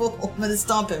 This fool. I'm gonna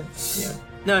stomp him. Yeah.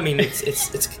 No, I mean, it's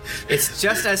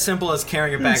just as simple as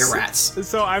carrying a bag of rats.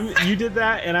 So you did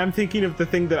that, and I'm thinking of the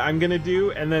thing that I'm gonna do,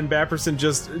 and then Bapperson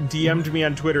just DM'd me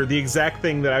on Twitter the exact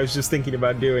thing that I was just thinking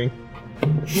about doing.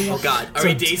 Oh God, are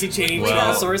we daisy chaining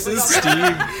sources?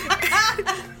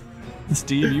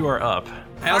 Steve, you are up.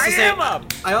 I also say,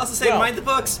 Well, mind the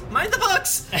books. Mind the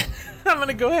books. I'm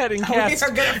gonna go ahead and cast. We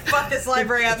are gonna fuck this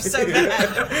library up so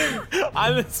bad.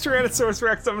 I'm a Tyrannosaurus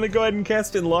Rex. I'm gonna go ahead and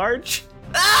cast Enlarge.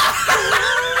 There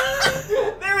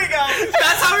we go.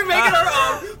 That's how we make it our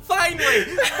own. Finally.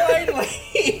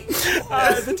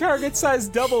 The target size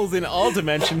doubles in all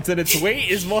dimensions, and its weight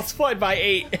is multiplied by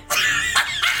 8.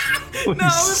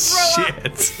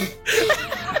 Shit.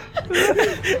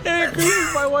 It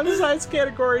increases by 1 size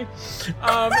category.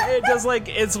 It does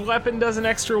its weapon does an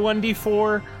extra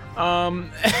 1d4.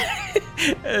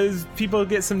 As people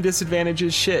get some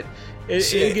disadvantages, shit.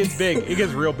 It gets big. It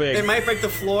gets real big. It might break the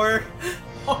floor.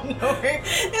 Oh no,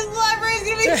 this library's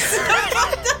gonna be so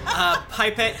fucked up.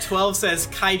 Pipette 12 says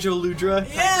Kaijo Ludra.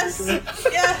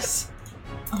 Yes.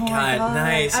 Oh my God, God.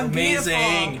 nice, I'm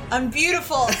amazing. Beautiful. I'm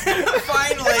beautiful.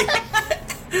 Finally.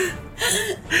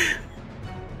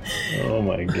 Oh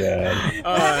my god.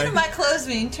 What happened to my clothes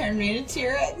being turned me into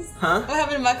T-Rex? Huh? What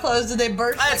happened to my clothes? Did they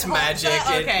burst? That's magic.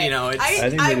 It, Okay. it's. I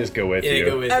think they just go with you.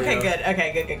 Go with Okay, you. good.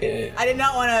 Okay, good. I did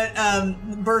not want to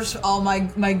burst all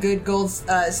my good gold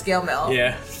scale mail.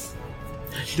 Yeah.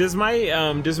 Does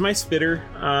my spitter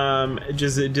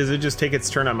does it just take its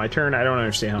turn on my turn? I don't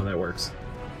understand how that works.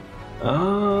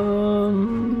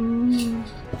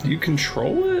 Do you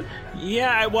control it?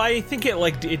 Yeah, well, I think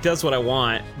it does what I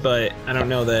want, but I don't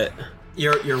know that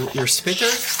Your spitter.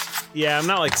 Yeah, I'm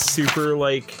not like super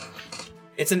like.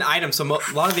 It's an item, so a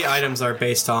lot of the items are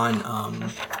based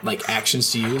on like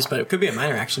actions to use, but it could be a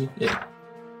minor action. Yeah.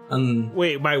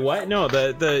 Wait, my what? No,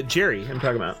 the Jerry I'm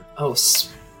talking about. Oh,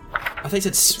 I thought you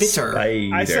said spitter.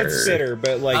 I said spitter,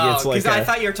 but like it's like. Because I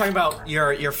thought you were talking about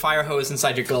your fire hose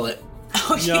inside your gullet.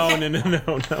 Oh, yeah.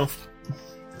 No.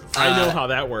 I know how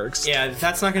that works. Yeah,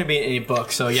 that's not going to be in any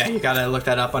book, so yeah, you gotta look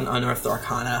that up on Unearthed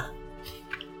Arcana.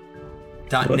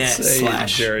 Let's say .net/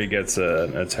 Jerry gets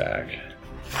an attack.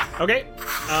 Okay.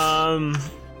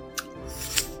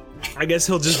 I guess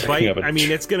he'll just bite. I mean,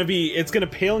 it's gonna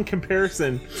pale in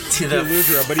comparison to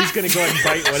Eludra, but he's gonna go and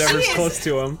bite whatever's close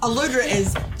to him. Eludra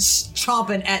is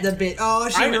chomping at the bit. Oh,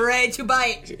 she's ready to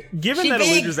bite. Given that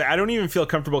Eludra's there, I don't even feel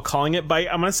comfortable calling it bite.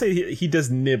 I'm gonna say he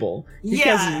does nibble. He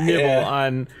Yeah. does nibble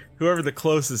on whoever the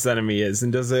closest enemy is,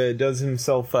 and does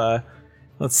himself.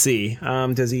 Let's see.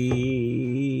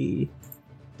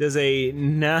 Does a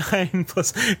 9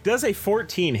 plus? Does a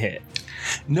 14 hit?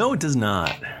 No, it does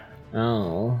not.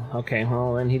 Oh, okay.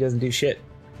 Well, then he doesn't do shit,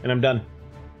 and I'm done.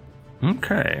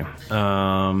 Okay,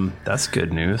 that's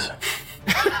good news.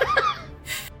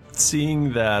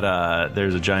 Seeing that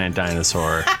there's a giant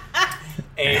dinosaur,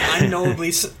 an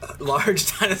unknowably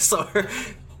large dinosaur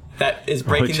that is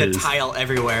breaking the tile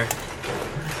everywhere.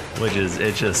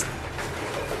 It's just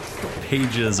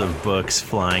pages of books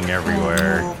flying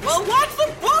everywhere. Well, watch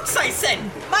the books, I said.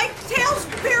 My tail's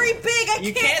very big.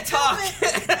 You can't talk. I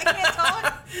can't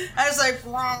talk. I was like,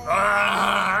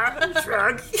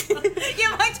 shrug.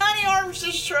 Yeah, my tiny arms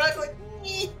just shrug like.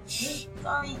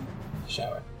 Sorry.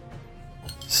 Shower.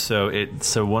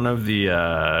 So one of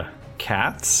the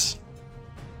cats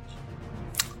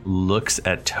looks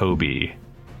at Toby,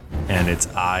 and its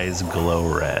eyes glow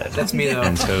red. That's me, though.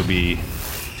 And Toby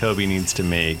needs to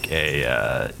make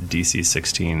a DC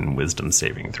 16 Wisdom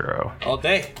saving throw. All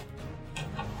day.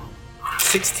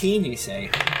 16, you say?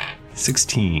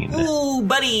 16. Ooh,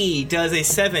 buddy! Does a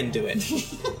 7 do it?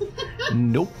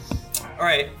 Nope.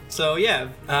 Alright, so yeah,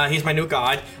 he's my new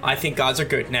god. I think gods are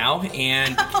good now,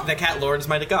 and the cat lord is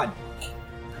my god.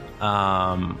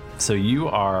 So you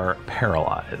are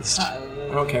paralyzed. I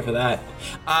don't care for that.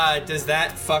 Does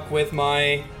that fuck with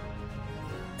my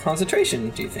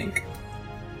concentration, do you think?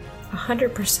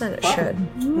 100% it should.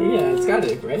 Yeah, it's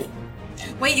gotta, right?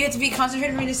 Wait, you have to be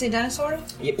concentrated for me to say dinosaur?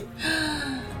 Yep.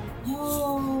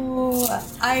 Oh,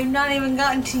 I've not even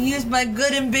gotten to use my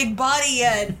good and big body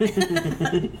yet.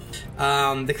 The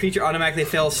creature automatically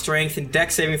fails strength and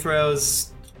dex saving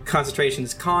throws,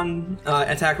 concentrations,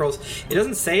 attack rolls. It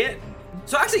doesn't say it.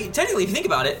 So actually, technically, if you think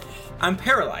about it, I'm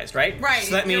paralyzed, right? Right.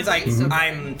 So that means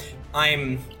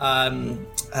I'm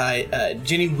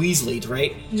Ginny Weasley'd,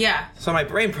 right? Yeah. So my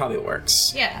brain probably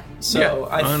works. Yeah. So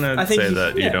I'm gonna think say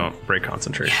that you don't break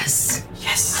concentration.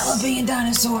 Yes. I love being a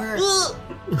dinosaur.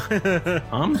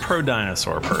 I'm pro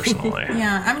dinosaur personally.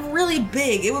 Yeah, I'm really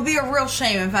big. It would be a real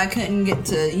shame if I couldn't get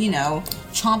to,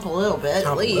 chomp a little bit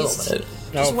at least.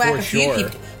 Just whack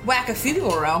a few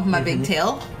people around with my big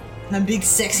tail. My big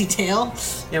sexy tail.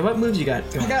 Yeah, what moves you got?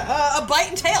 I got a bite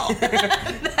and tail.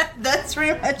 That's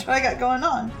pretty much what I got going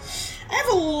on. I have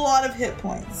a lot of hit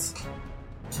points.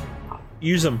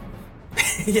 Use them.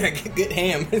 Yeah, good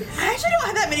ham. I actually don't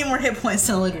have that many more hit points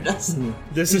than Eludra does.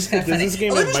 This is a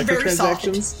game of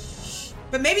microtransactions.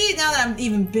 But maybe now that I'm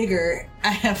even bigger, I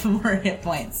have more hit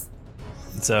points.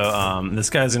 So this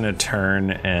guy's gonna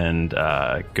turn and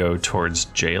go towards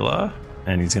Jayla,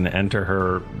 and he's gonna enter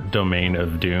her domain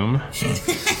of doom.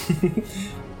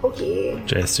 Okay.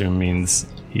 Which I assume means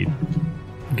he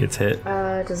gets hit.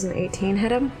 Does an 18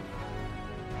 hit him?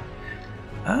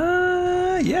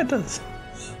 Yeah, it does.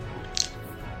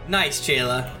 Nice,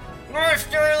 Jayla. Nice,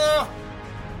 Jayla.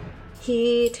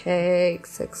 He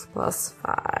takes 6 plus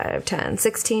 5, 10,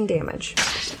 16 damage.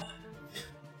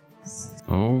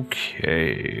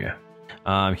 Okay.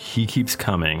 He keeps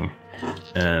coming,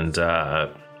 and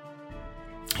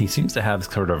he seems to have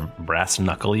sort of brass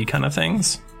knuckly kind of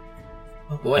things.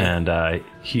 Oh boy. And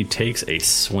he takes a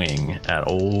swing at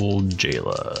old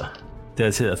Jayla.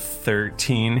 Does a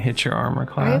 13 hit your armor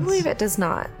class? I believe it does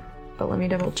not, but let me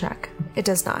double check. It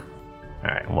does not. All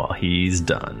right, well, he's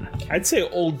done. I'd say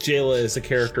old Jayla is a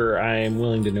character I'm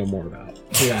willing to know more about.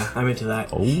 Yeah, I'm into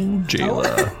that. Old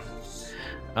Jayla.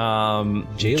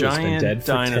 Jayla's been Giant dead for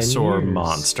 10 dinosaur years.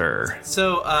 monster.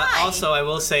 So, also, I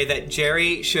will say that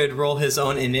Jerry should roll his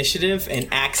own initiative and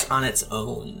acts on its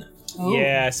own. Oh.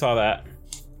 Yeah, I saw that.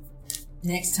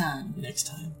 Next time.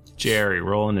 Jerry,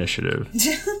 roll initiative.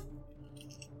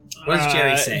 What does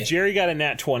Jerry say? Jerry got a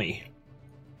nat 20.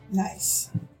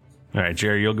 Nice. All right,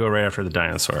 Jerry, you'll go right after the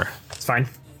dinosaur. It's fine.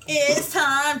 It's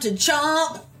time to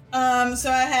chomp.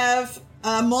 So I have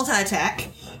multi-attack,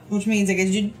 which means I get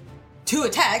to do 2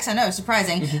 attacks. I know,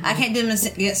 surprising. I can't do them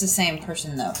against the same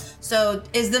person though. So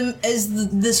is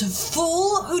this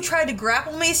fool who tried to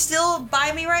grapple me still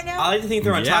by me right now? I like to think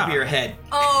they're on top of your head.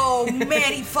 Oh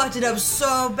man, he fucked it up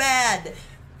so bad.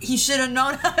 He should have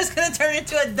known I was going to turn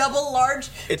into a double large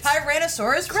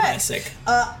Tyrannosaurus Rex. Classic.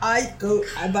 I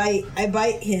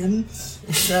bite him.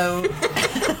 So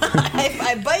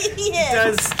I bite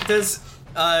him. Does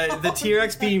the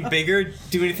T-Rex being bigger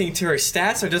do anything to her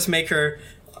stats, or just make her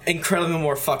incredibly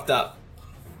more fucked up?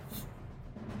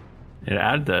 It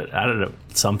added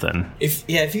something. If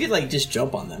you could like just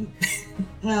jump on them.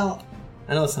 Well,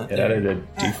 I know it's not. It added a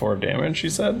D4 of damage.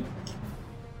 You said.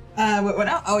 What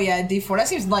now? Oh yeah, D4. That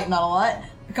seems like not a lot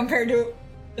compared to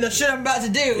the shit I'm about to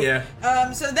do. Yeah.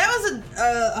 So that was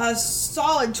a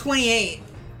solid 28.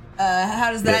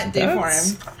 How does that do for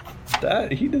him?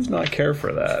 That he does not care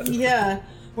for that. Yeah.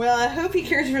 Well, I hope he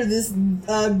cares for this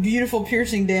beautiful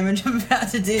piercing damage I'm about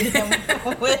to do to him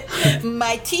with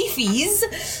my teefies.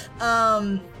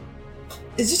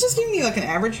 Is this just giving me like an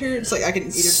average here? It's like I can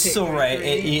either take. So right,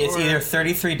 it's either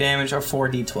 33 damage or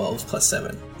 4d12 plus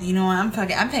 7. You know what? I'm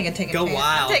taking a chance. Go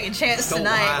wild. I'm taking a chance Go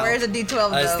tonight. wild. Where's a D12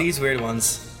 though? It's these weird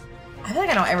ones. I feel like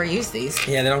I don't ever use these.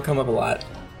 Yeah, they don't come up a lot.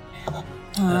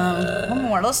 One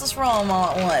more. Let's just roll them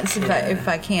all at once if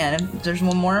I can. If there's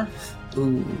one more.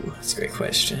 Ooh, that's a great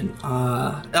question.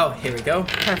 Oh, here we go.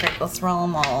 Perfect. Let's roll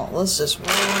them all. Let's just roll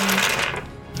them.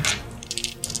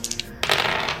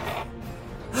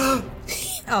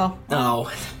 Oh.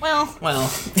 Oh. Well.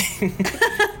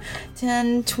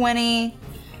 10, 20,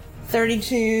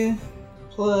 32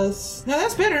 plus... No,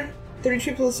 that's better.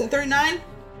 32 plus 39.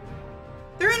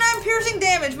 39 piercing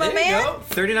damage, my There man. you go.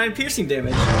 39 piercing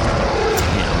damage.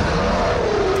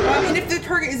 And if the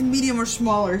target is medium or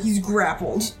smaller, he's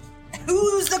grappled.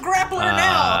 Who's the grappler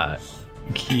now?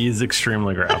 He's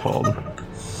extremely grappled.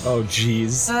 Oh,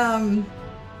 jeez.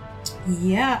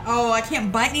 Yeah. Oh, I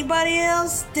can't bite anybody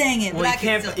else? Dang it. Well,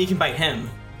 But you can bite him.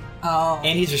 Oh.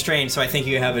 And he's restrained, so I think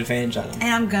you have advantage on him.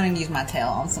 And I'm gonna use my tail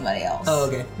on somebody else. Oh,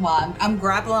 okay. Well, I'm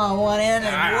grappling on one end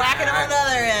and whacking on the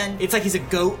other end. It's like he's a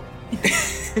goat.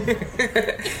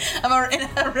 I'm in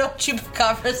a real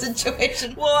chupacabra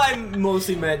situation. Well, I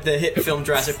mostly meant the hit film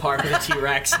Jurassic Park with the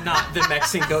T-Rex, not the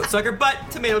Mexican goat sucker, but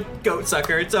tomato goat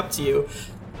sucker, it's up to you.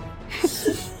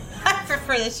 I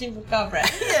prefer the chupacabra.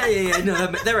 Yeah. No,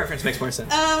 that reference makes more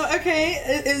sense. Okay.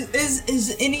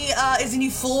 Is any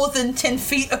fool within 10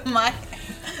 feet of my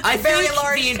I very think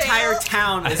large the tail? entire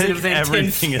town I is think within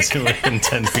everything 10 is within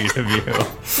 10 feet of you.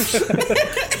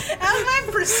 How's my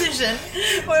precision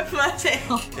with my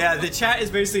tail? Yeah, the chat is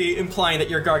basically implying that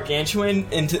you're gargantuan,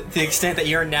 and to the extent that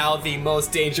you're now the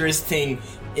most dangerous thing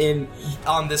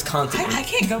on this continent. I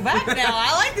can't go back now.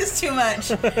 I like this too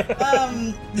much.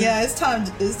 Yeah, it's time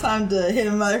to hit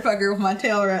a motherfucker with my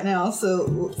tail right now.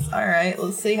 So, all right,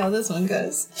 let's see how this one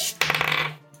goes.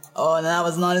 Oh, and that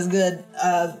was not as good.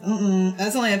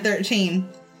 That's only a 13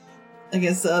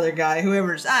 against the other guy.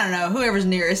 Whoever's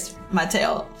nearest my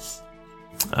tail.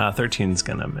 13's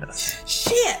gonna miss.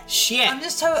 Shit! I'm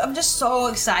just so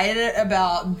excited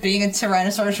about being a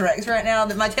Tyrannosaurus Rex right now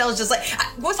that my tail is just like,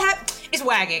 what's happening? It's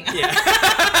wagging. Yeah.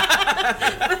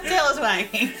 My tail is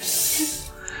wagging.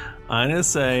 I'm gonna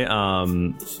say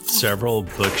several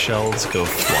bookshelves go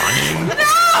flying.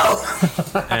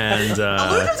 No! And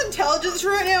Illusion's intelligence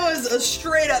right now is a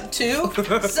straight up 2.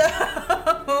 So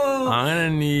I'm gonna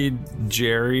need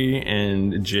Jerry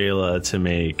and Jayla to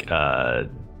make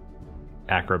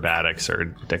acrobatics or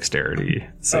dexterity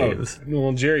saves. Oh,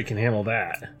 well, Jerry can handle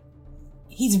that.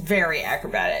 He's very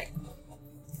acrobatic.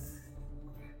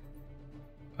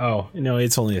 Oh, no,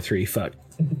 it's only a 3. Fuck.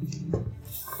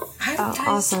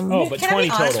 Awesome. Oh, but Can 20 I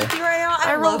be honest total. with you right now?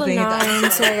 I love rolled a being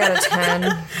 9, so I got a 10.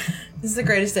 This is the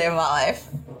greatest day of my life.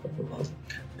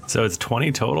 So it's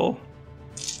 20 total?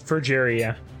 For Jerry,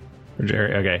 yeah. For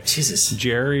Jerry, okay. Jesus.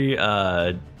 Jerry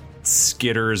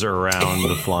skitters around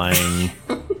the flying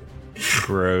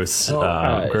gross,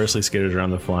 grossly skitters around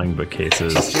the flying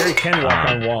bookcases. Jerry can walk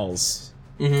on walls.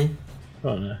 Mm-hmm.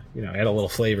 Oh no, add a little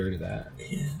flavor to that.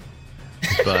 Yeah.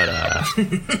 But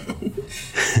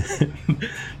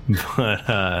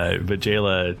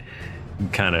Jayla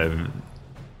kind of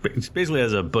basically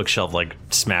has a bookshelf like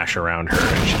smash around her,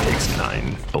 and she takes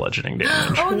 9 bludgeoning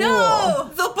damage. Oh no,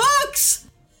 the books!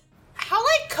 How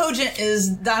cogent is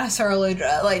Dinosaur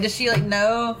Eludra? Does she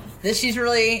know that she's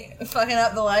really fucking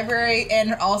up the library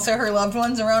and also her loved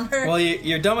ones around her? Well,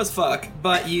 you're dumb as fuck,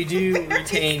 but you do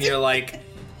retain your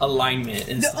alignment.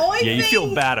 And the only thing... you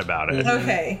feel bad about it.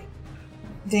 Okay.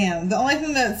 Damn. The only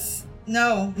thing that's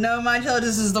no, my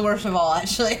intelligence is the worst of all.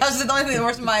 Actually, I was the only thing that's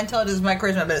worse than my intelligence is my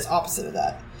charisma, but it's opposite of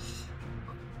that.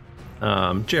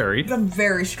 Jerry. But I'm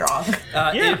very strong.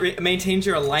 It maintains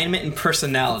your alignment and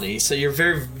personality, so you're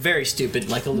very, very stupid,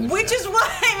 like Eludra. Which is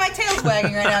why my tail's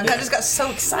wagging right now, because I just got so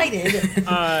excited.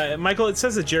 Michael, it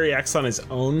says that Jerry acts on his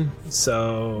own,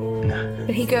 so...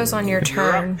 But he goes on your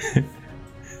turn.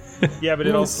 Yeah, but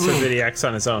it also says that he acts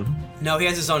on his own. No, he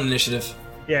has his own initiative.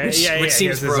 Which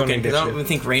seems broken, because I don't even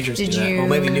think Rangers do that. Well,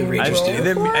 maybe new Rangers do. I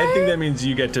think that means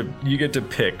you get to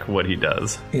pick what he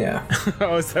does. Yeah.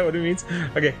 Oh, is that what it means?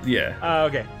 Okay. Yeah.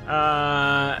 Okay.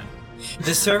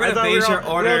 The servant obeys your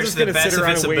orders to the best of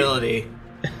its ability.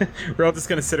 We're all just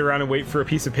gonna sit around and wait for a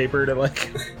piece of paper to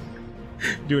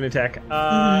do an attack.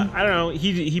 I don't know.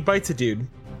 He bites a dude.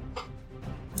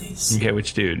 Nice. Okay,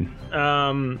 which dude?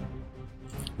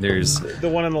 There's the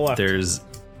one on the left. There's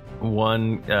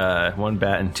one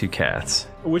bat and 2 cats.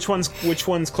 Which one's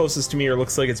closest to me or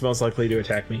looks like it's most likely to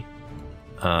attack me?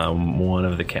 One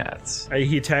of the cats.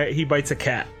 He bites a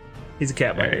cat. He's a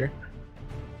cat biter.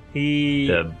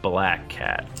 The black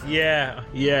cat. Yeah.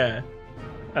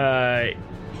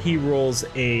 He rolls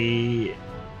a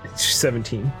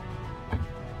 17.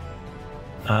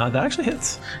 That actually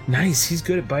hits. Nice. He's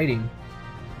good at biting.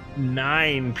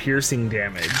 9 piercing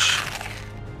damage.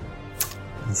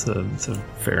 It's a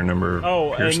fair number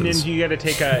of pierces. And then you gotta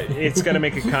take it's gotta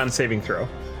make a con saving throw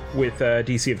with a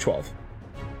DC of 12.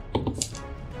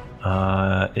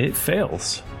 It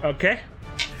fails. Okay.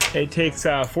 It takes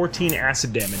 14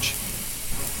 acid damage.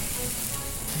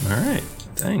 Alright,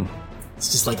 dang.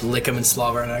 It's just like lick him and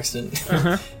slobber on accident.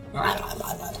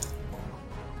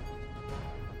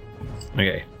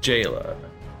 Okay, Jayla.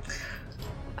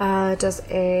 Does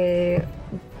a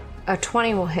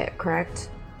 20 will hit, correct?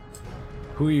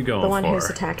 Who are you going for? The one who's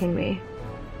attacking me.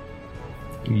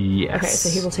 Yes. Okay, so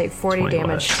he will take 40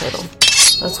 damage total.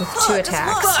 That's with 2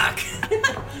 attacks.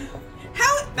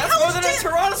 That's more than a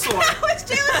Tyrannosaur! How is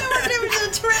Jayla more damage than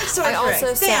a Tyrannosaur? I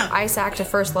also sent Ice Act, a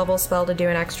first level spell, to do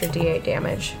an extra D8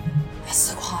 damage. That's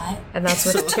so hot. And that's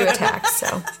with 2 attacks,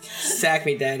 so. Sack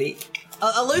me, daddy.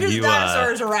 Eluda's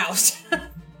dinosaur is aroused.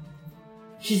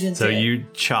 She's into it. You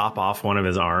chop off one of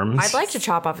his arms. I'd like to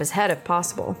chop off his head if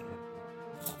possible.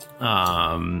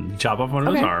 Chop off one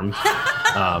of his arms.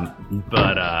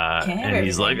 And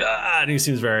he's like, and he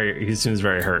seems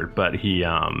very hurt, but he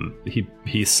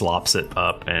slops it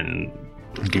up and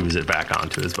goos it back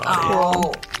onto his body.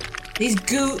 Oh, these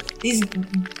goo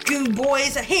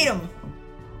boys, I hate them.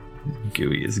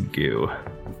 Gooey is goo.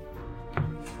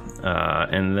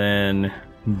 And then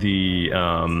the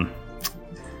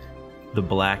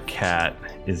black cat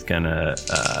is gonna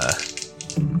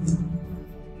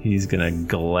he's gonna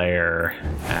glare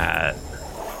at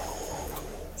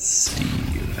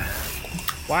Steve.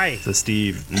 Why? So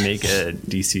Steve, make a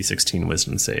DC 16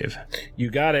 Wisdom save. You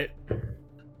got it.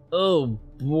 Oh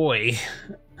boy.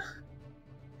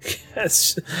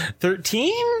 That's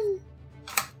 13?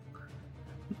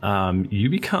 You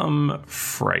become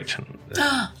frightened.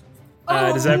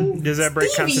 Does that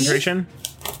break concentration?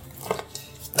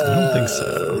 I don't think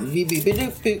so.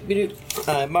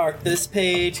 I mark this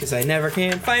page because I never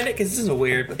can find it because this is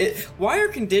weird. Why are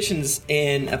conditions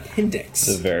in appendix?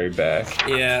 The very back.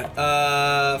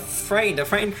 Yeah. Frightened. A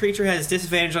frightened creature has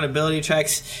disadvantage on ability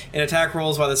checks and attack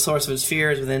rolls while the source of its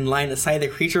fear is within line of sight. The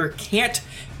creature can't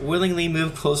willingly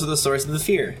move closer to the source of the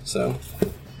fear. So,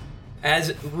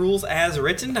 as rules as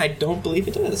written, I don't believe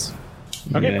it does.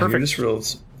 Okay, perfect.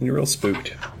 You're real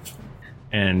spooked.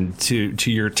 And to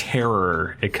your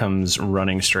terror, it comes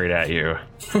running straight at you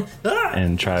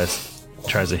and tries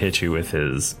to hit you with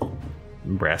his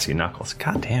brassy knuckles.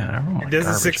 God damn it! I don't Does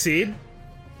it succeed?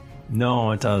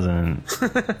 No, it doesn't.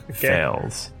 It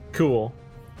fails. Cool.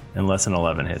 Unless an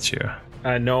 11 hits you.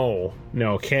 No.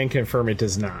 Can confirm it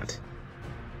does not.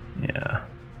 Yeah.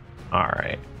 All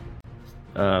right.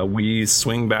 We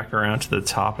swing back around to the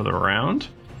top of the round.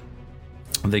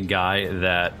 The guy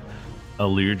that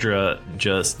Eludra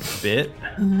just bit,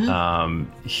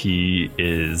 he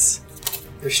is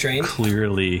Restrained?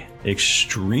 Clearly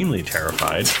extremely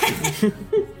terrified.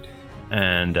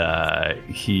 And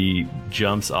he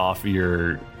jumps off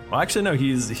your... Well, actually, no,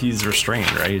 he's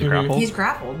restrained, right? He's grappled? He's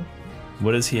grappled.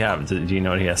 What does he have? Do you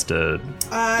know what he has to do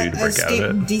to break out of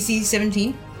it? DC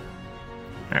 17.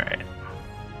 All right.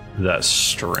 Is that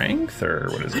strength, or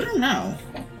what is I it? don't know.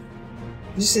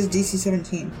 It just says DC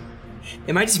 17.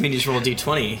 It might just mean you just roll a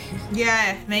d20.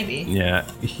 Yeah, maybe. Yeah,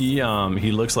 he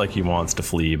looks like he wants to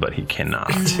flee, but he cannot.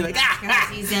 Because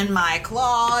he's in my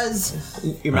claws.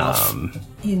 Your mouth.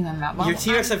 He's in my mouth. Your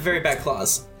T-Rex have very bad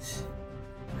claws.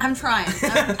 I'm trying.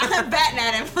 I'm batting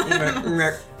at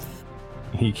him.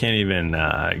 He can't even.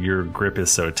 Your grip is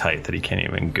so tight that he can't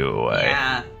even go away.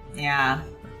 Yeah.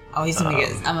 Oh, he's gonna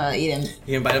get. I'm gonna eat him.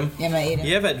 You gonna bite him? Yeah, I'm gonna eat him.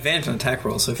 You have advantage on attack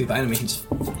rolls, so if you bite him, you can just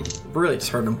really just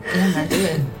hurt him. Yeah, I'm gonna do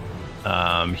it.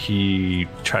 He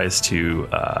tries to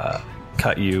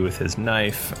cut you with his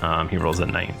knife. He rolls a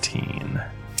 19.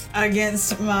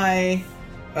 Against my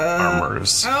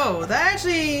armors. Oh, that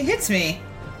actually hits me.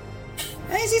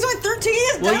 He's only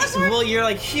 13. Well, you're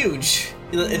like huge.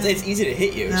 It's easy to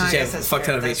hit you. No, Just I you guess have a that's fuck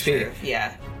ton of true. HP. That's true.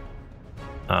 Yeah.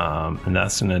 And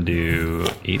that's gonna do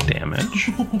 8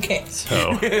 damage. Okay.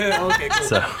 So, Okay, cool.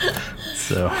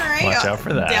 so All right, watch out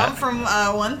for that. Down from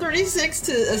 136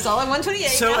 to a solid 128.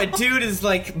 So now. a dude is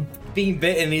like being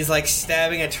bitten. He's like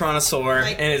stabbing a Tyrannosaur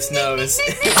in its nose.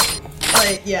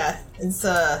 Like, yeah, it's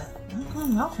not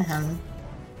going well for him.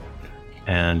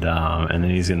 And then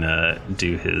he's gonna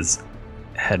do his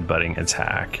headbutting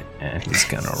attack, and he's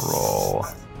gonna roll.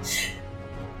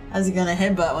 How's he gonna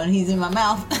headbutt when he's in my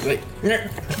mouth?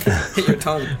 Hit your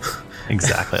tongue.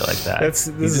 Exactly like that. This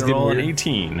is roll an weird.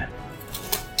 18.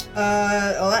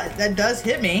 Well, that does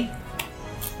hit me.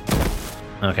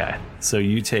 Okay, so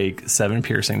you take 7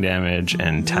 piercing damage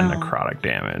and 10 necrotic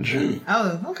damage.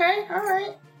 Oh, okay, all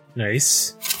right.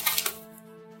 Nice.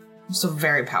 I'm so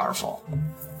very powerful.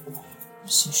 I'm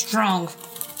so strong.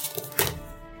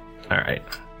 All right,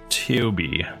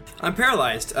 Toby. I'm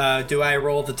paralyzed. Do I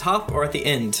roll at the top or at the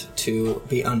end to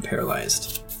be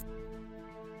unparalyzed?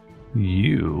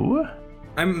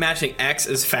 I'm mashing X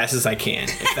as fast as I can,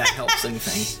 if that helps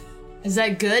anything. Is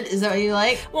that good? Is that what you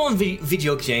like? Well, in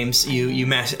video games, you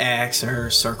mash X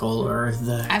or circle or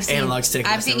the analog stick.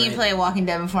 I've seen you play Walking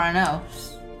Dead before, I know.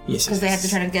 Yes. Because they have to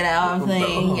try to get out of the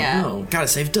thing. Yeah. No, gotta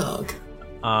save Doug.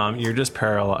 You're just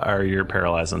you're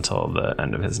paralyzed until the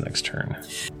end of his next turn.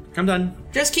 I'm done.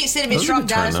 Just keep sitting me strong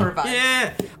dinosaur vibe.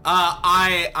 Yeah.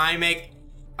 I make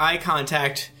eye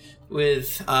contact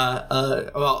with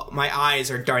well, my eyes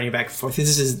are darting back and forth.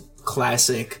 This is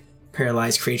classic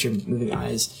paralyzed creature moving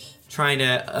eyes, trying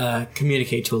to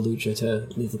communicate to Aludra to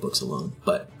leave the books alone.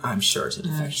 But I'm sure it's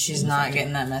ineffective. She's not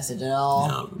getting that message at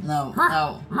all.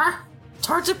 No.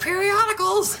 Towards the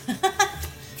periodicals.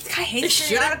 This guy hates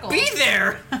shouldn't periodicals. be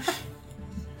there.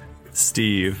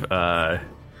 Steve,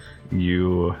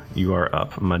 you are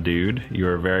up, my dude. You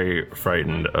are very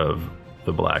frightened of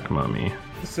the black mummy.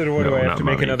 So what do I have to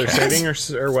make another saving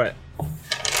or what?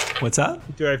 What's that?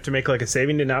 Do I have to make like a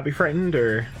saving to not be frightened,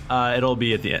 or? It'll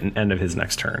be at the end of his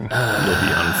next turn. You'll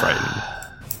be unfrightened.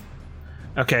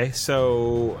 Okay,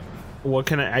 so what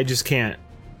can I just can't.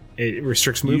 It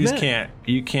restricts movement.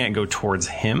 You can't go towards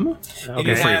him. Okay.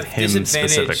 You're afraid of have him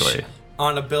disadvantage specifically.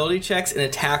 on ability checks and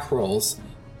attack rolls,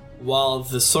 while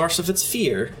the source of its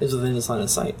fear is within its line of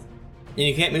sight, and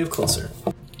you can't move closer.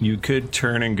 You could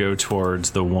turn and go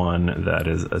towards the one that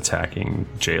is attacking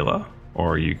Jayla,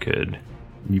 or you'd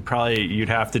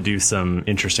have to do some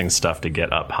interesting stuff to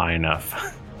get up high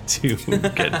enough to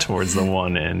get towards the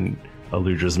one in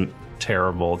Aludra's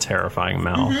terrible, terrifying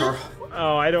mouth. Mm-hmm.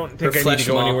 Oh, I don't think I need to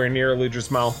go anywhere near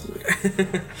Aludra's mouth.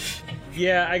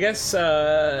 Yeah, I guess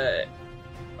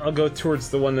I'll go towards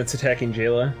the one that's attacking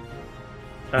Jayla.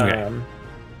 Okay.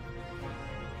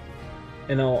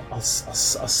 And I'll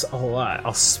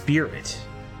spear it.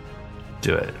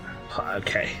 Do it.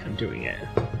 Okay, I'm doing it.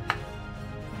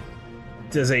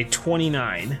 Does a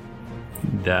 29.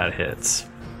 That hits.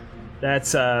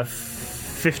 That's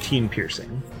 15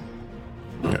 piercing.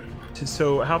 Okay.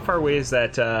 So how far away is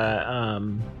that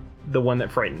the one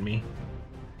that frightened me?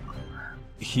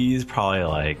 He's probably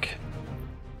like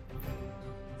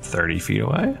 30 feet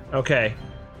away. Okay.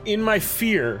 In my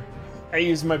fear, I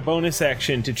use my bonus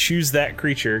action to choose that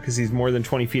creature because he's more than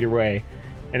 20 feet away.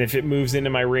 And if it moves into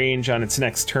my range on its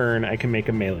next turn, I can make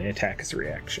a melee attack as a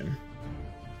reaction.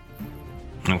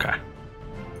 Okay.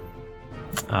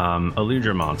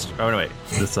 Aludra monster. Oh no, wait.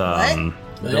 This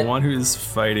the one who's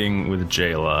fighting with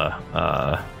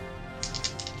Jayla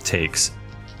takes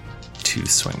 2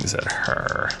 swings at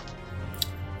her.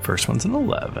 First one's an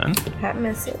 11. That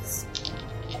misses.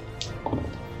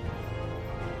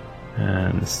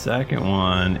 And the second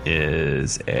one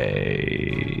is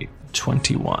a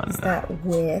 21. Is that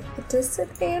with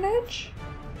disadvantage?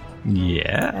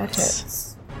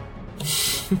 Yes.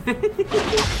 That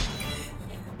hits.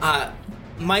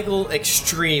 Michael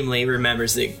extremely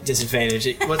remembers the disadvantage.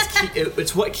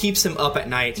 It's what keeps him up at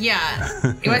night.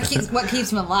 Yeah. what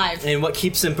keeps him alive. And what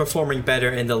keeps him performing better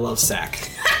in the love sack.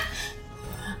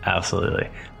 Absolutely.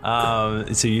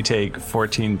 So you take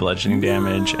 14 bludgeoning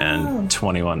damage and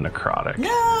 21 necrotic.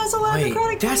 No, it's a lot of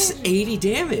necrotic That's damage. 80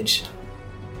 damage.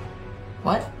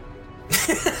 What?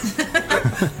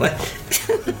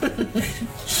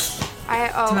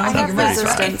 I have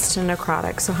resistance to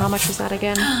necrotic, so how much was that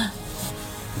again?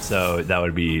 So that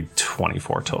would be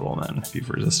 24 total then, if you've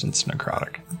resistance to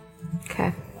necrotic.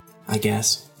 Okay. I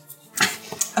guess.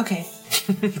 Okay.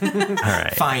 All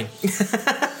right. Fine.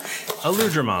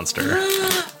 Aludra monster.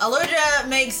 Aludra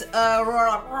makes a roar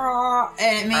like, "Roar,"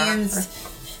 and it means,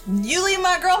 you leave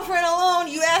my girlfriend alone,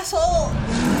 you asshole.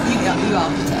 You all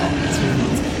can tell. That's what it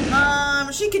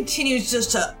means. She continues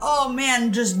just to,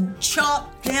 just chomp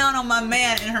down on my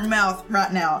man in her mouth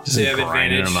right now. Just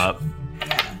grinding him up.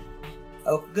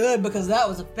 Oh, good, because that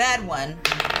was a bad one.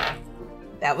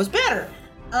 That was better.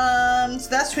 So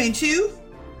that's 22.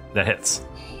 That hits.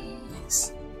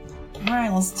 All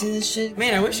right, let's do this shit.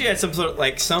 Man, I wish you had some sort of,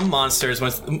 like, some monsters, a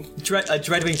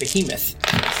Dreadwing Behemoth,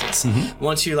 for instance. Mm-hmm.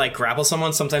 Once you, like, grapple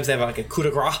someone, sometimes they have, like, a coup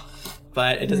de grace,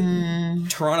 but it doesn't.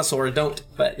 Tyrannosaur don't,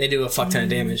 but they do a fuck ton of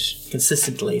damage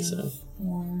consistently, so.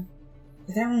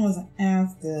 But that one wasn't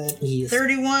as good. Yes.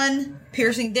 31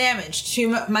 piercing damage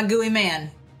to my gooey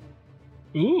man.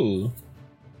 Ooh.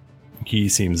 He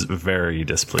seems very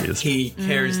displeased. He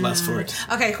cares less for it.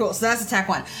 Okay, cool. So that's attack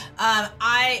 1.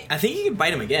 I think you can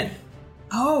bite him again.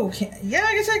 Oh, yeah,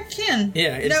 I guess I can.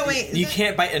 Yeah. No, wait. You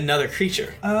can't bite another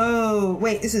creature. Oh,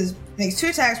 wait. This is makes 2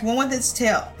 attacks, one with its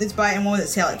tail, its bite, and one with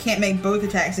its tail. It can't make both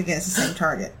attacks against the same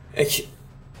target.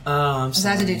 I'm sorry. So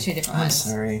I have to do 2 different I'm ones.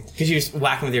 sorry. Could you just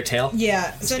whack him with your tail?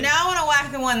 Yeah. So now I want to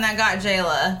whack the one that got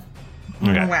Jayla.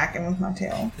 I'm gonna whack him with my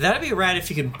tail. That'd be rad if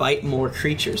you could bite more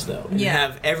creatures, though. And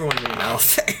have everyone in your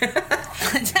mouth.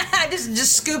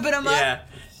 just scooping them Yeah.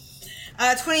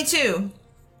 up. 22.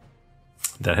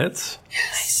 That hits.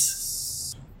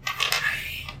 Nice.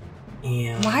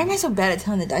 Yeah. Why am I so bad at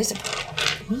telling the dice apart?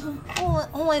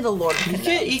 Only the Lord can know.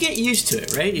 You get used to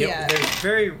it, right? Yeah. There's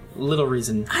very little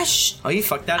reason. Oh, you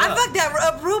fucked that up. I fucked that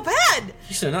up real bad.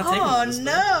 You should not take Oh, this.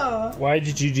 no. Why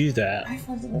did you do that? I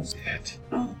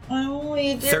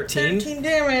only did 13? 13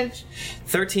 damage.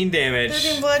 13 damage.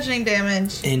 13 bludgeoning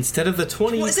damage. Instead of the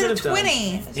 20 you Instead could of have done.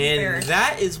 20. That's And fair.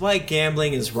 that is why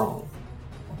gambling is wrong.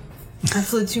 I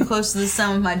flew too close to the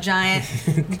sun with my giant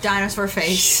dinosaur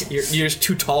face. You're just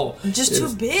too tall. I'm just too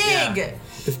big. Yeah.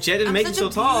 If Jet didn't I'm make it such so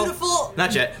a tall. beautiful-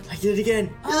 Not Jet. I did it again.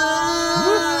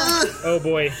 Oh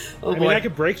boy. Oh, I mean, boy. I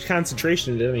could break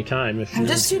concentration at any time if I'm you're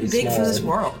just too big small. for this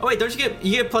world. Oh wait, don't you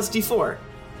get plus D4?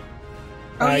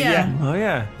 Oh, yeah. Oh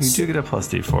yeah, you do get a plus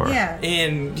D4. Yeah.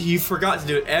 And you forgot to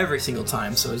do it every single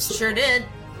time, so it's Sure did.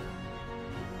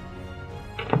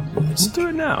 Let's do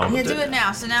it now. Yeah, do it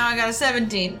now. So now I got a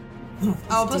 17.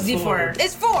 Oh, plus D4.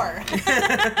 It's 4.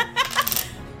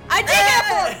 I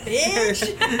did get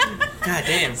 4, bitch. God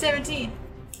damn. 17.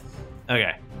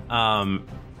 Okay.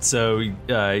 So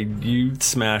you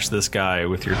smash this guy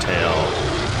with your tail,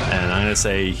 and I'm gonna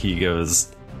say he goes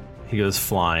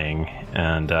flying,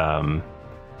 and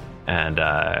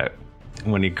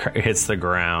when he hits the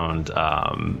ground,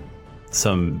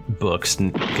 some books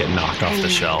get knocked off the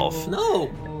shelf.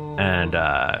 No. And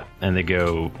they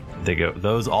go.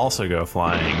 Those also go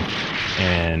flying,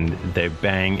 and they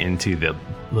bang into the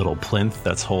little plinth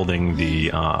that's holding the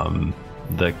cup.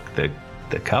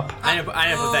 I didn't put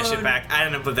that shit back. I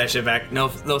didn't put that shit back. No,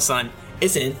 son.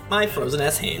 It's in my frozen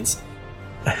ass hands.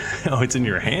 Oh, it's in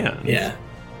your hand. Yeah.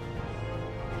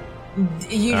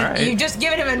 You've just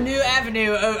given him a new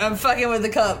avenue of fucking with the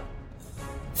cup.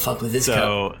 Fuck with this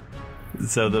cup.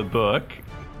 So the book.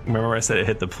 Remember when I said it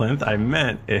hit the plinth? I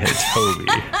meant it hit Toby.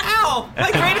 Ow!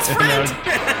 My greatest friend!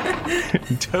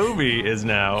 Toby is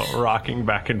now rocking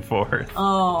back and forth.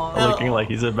 Oh, no. Looking like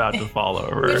he's about to fall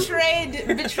over. Betrayed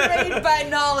by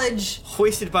knowledge.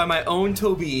 Hoisted by my own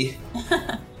Toby.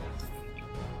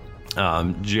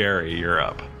 Jerry, you're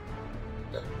up.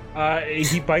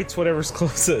 He bites whatever's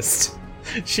closest.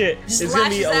 Shit, Just there's gonna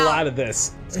be a lashes out lot of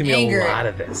this. It's gonna be anger. a lot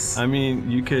of this. I mean,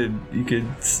 you could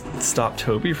stop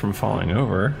Toby from falling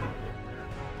over.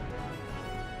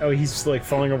 Oh, he's like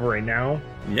falling over right now?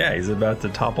 Yeah, he's about to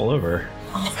topple over.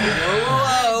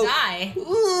 Whoa. Die.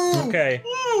 Okay.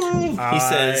 He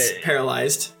says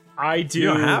paralyzed. I do. You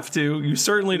don't have to. You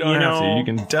certainly don't have to. You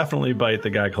can definitely bite the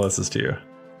guy closest to you.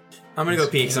 I'm gonna go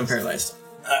pee because I'm paralyzed.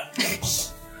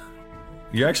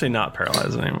 You're actually not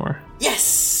paralyzed anymore.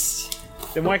 Yes!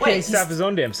 Then why can't he stop his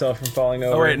own damn self from falling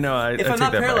over? Oh, wait, no, I If take I'm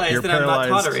not that back. paralyzed, You're then I'm not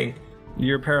paralyzed. tottering.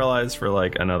 You're paralyzed for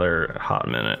like another hot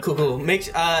minute. Cool. I'm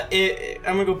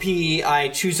gonna go pee. I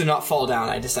choose to not fall down.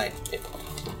 I decide.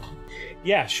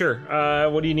 Yeah, sure.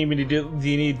 What do you need me to do? Do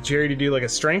you need Jerry to do like a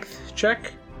strength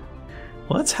check?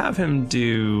 Let's have him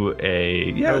do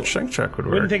a strength check would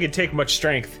work. Wouldn't think it'd take much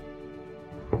strength.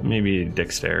 Maybe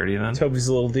dexterity then. Toby's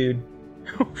a little dude.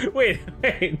 wait.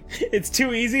 It's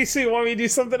too easy, so you want me to do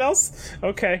something else?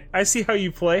 Okay. I see how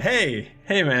you play.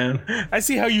 Hey, man. I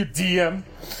see how you DM.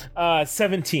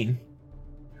 17.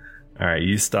 Alright,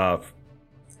 you stop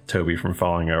Toby from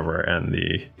falling over and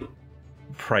the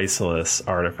priceless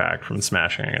artifact from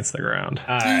smashing against the ground.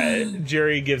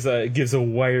 Jerry gives a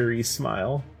wiry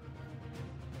smile.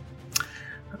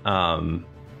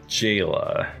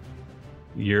 Jayla,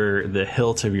 the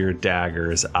hilt of your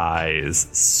dagger's eyes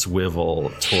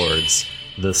swivel towards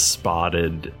the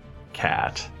spotted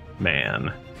cat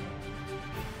man.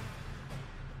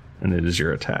 And it is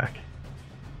your attack.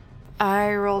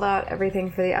 I rolled out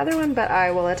everything for the other one, but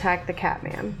I will attack the cat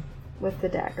man with the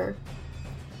dagger.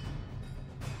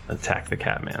 Attack the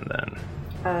cat man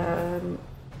then.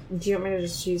 Do you want me to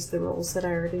just use the rolls that I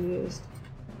already used?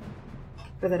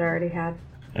 Or that I already had?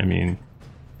 I mean,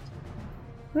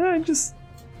 I guess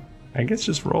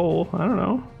just roll. I don't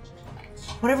know.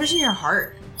 Whatever's in your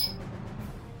heart.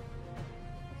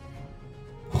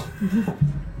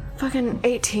 Fucking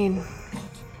 18.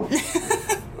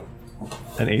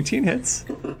 An 18 hits.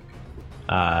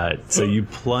 So you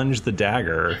plunge the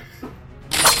dagger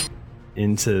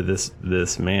into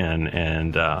this man,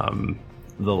 and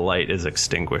the light is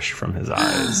extinguished from his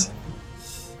eyes.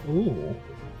 Ooh.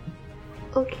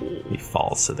 Okay. He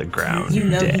falls to the ground. You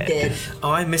know dead. he did.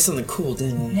 Oh, I missed something cool,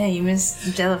 didn't I? Yeah, you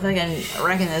missed Jella fucking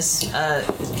wrecking this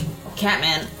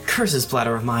Catman. Curses,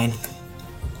 bladder of mine.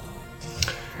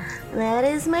 That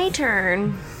is my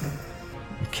turn.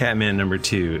 Catman number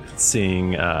 2,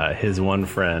 seeing his one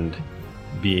friend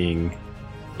being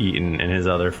eaten and his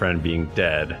other friend being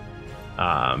dead,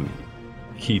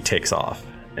 he takes off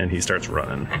and he starts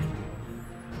running.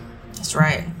 That's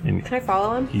right. And Can I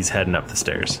follow him? he's heading up the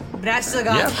stairs. But I still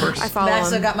got. Yeah, of course. I follow But I him.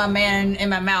 still got my man in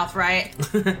my mouth, right?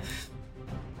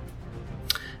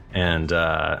 And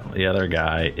the other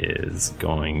guy is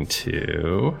going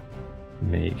to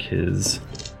make his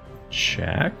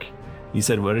check. You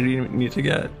said, what did he need to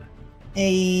get?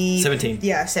 17.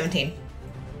 Yeah, 17.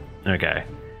 Okay.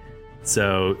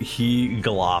 So he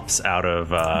glops out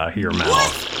of your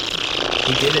mouth.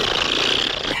 He did it.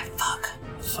 Yeah, fuck.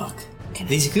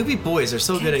 These goopy boys are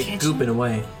so good at gooping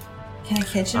away. Can I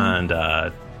catch him?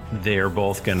 And they're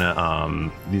both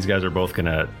gonna, these guys are both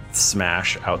gonna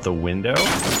smash out the window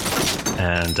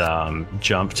and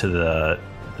jump to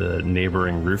the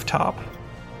neighboring rooftop.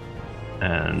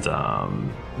 And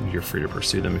you're free to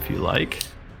pursue them if you like.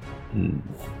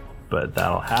 But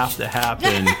that'll have to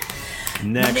happen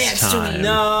next time. week.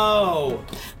 No!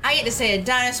 I get to say a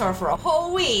dinosaur for a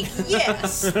whole week.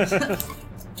 Yes.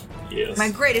 Yes. My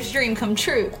greatest dream come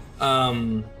true.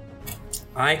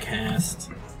 I cast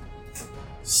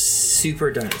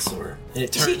Super Dinosaur. And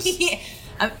it turns.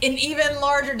 An even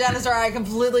larger dinosaur. I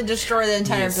completely destroy the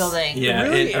entire building. Yeah,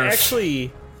 really, and-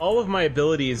 actually, all of my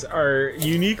abilities are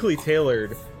uniquely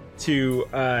tailored to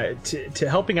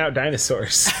helping out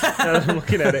dinosaurs. Now that I'm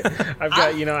looking at it, I've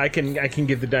got I can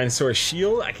give the dinosaur a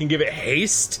shield. I can give it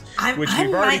haste, which we've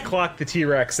already clocked the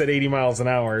T-Rex at 80 miles an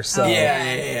hour. So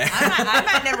yeah. I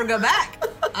might never go back.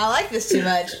 I like this too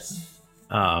much.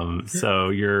 So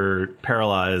you're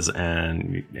paralyzed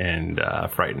and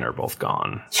frightened are both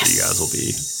gone. So you guys will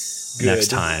be next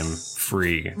time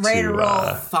free Ready to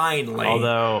roll. Finally.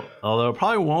 Although it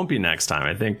probably won't be next time.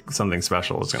 I think something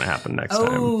special is going to happen next time.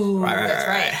 Oh, that's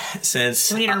right.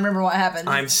 Since We need to remember what happened.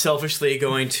 I'm selfishly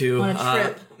going to On a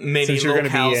trip. maybe Since you're gonna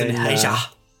be locales in in, Asia.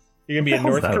 you're gonna be in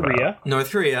North Korea. North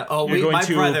Korea. Oh, You're going my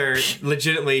to- brother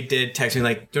legitimately did text me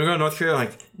like, "Do you want to go to North Korea?" I'm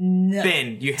like, No.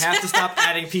 Ben, you have to stop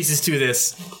adding pieces to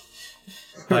this.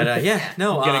 But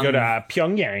no, We're gonna go to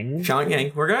Pyongyang.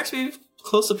 Pyongyang. We're gonna actually be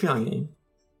close to Pyongyang.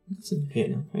 It's in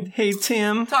Vietnam, right? Hey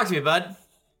Tim, Talk to me, bud.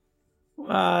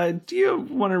 do you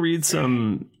want to read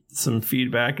some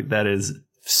feedback that is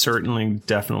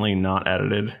definitely not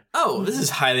edited? Oh, this is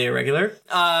highly irregular.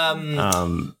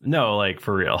 No, like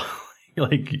for real.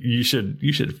 Like you should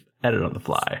Edit on the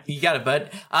fly. You got it,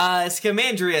 bud.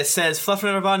 Scamandria says, Fluff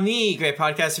and Bonnie, great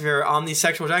podcast if you're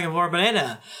omnisexual dragonborn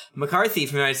banana. McCarthy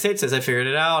from the United States says, I figured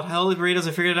it out. Holy burritos,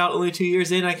 I figured it out only 2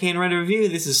 years in. I can't write a review.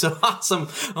 This is so awesome.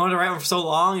 I wanted to write one for so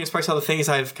long. It sparks all the things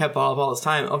I've kept all this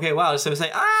time. Okay, wow. Just to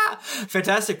say,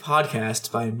 fantastic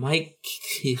podcast by Mike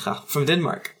from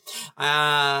Denmark.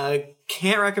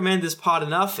 Can't recommend this pod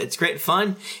enough. It's great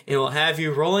fun. It will have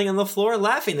you rolling on the floor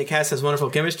laughing. The cast has wonderful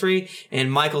chemistry, and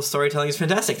Michael's storytelling is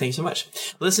fantastic. Thank you so much.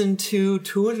 Listen to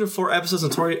 204 episodes in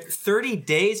 30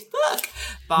 days. Fuck!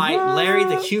 By Larry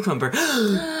the Cucumber.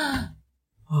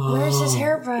 Where's his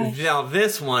hairbrush? Now,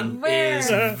 this one is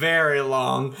very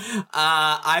long.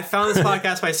 I found this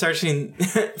podcast by searching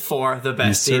for the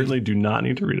best. You certainly do not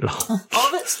need to read it all. All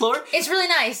of it's slower. It's really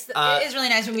nice. It is really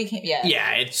nice when we can. Yeah.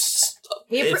 Yeah, it's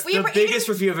the biggest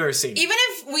review I've ever seen. Even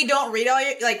if we don't read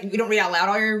we don't read out loud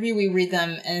all your review, we read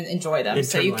them and enjoy them.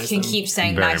 So you can keep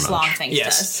saying nice long things to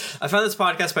us. I found this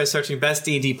podcast by searching Best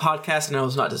D&D Podcast, and I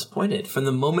was not disappointed. From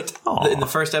the moment in the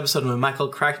first episode when Michael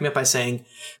cracked me up by saying,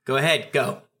 go ahead,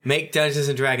 go. Make Dungeons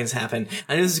and Dragons happen.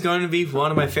 I knew this is going to be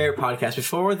one of my favorite podcasts.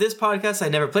 Before this podcast, I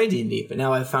never played D&D, but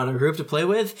now I've found a group to play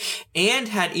with and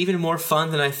had even more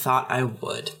fun than I thought I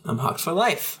would. I'm hooked for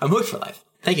life.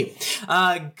 Thank you.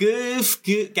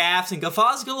 Gaffs and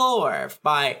Guffaws Galore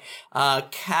by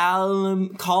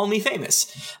Call Me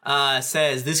Famous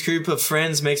says, this group of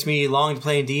friends makes me long to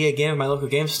play D again at my local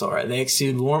game store. They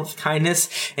exude warmth,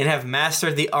 kindness, and have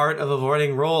mastered the art of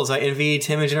avoiding roles. I envy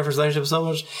Tim and Jennifer's relationship so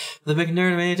much. The big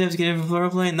nerd many times get in for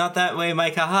playing. Not that way,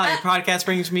 Mike. Haha. Your podcast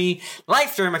brings me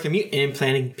life during my commute and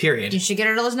planning period. You should get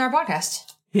her to listen to our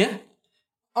podcast. Yeah.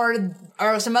 Or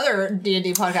some other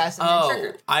D&D podcast.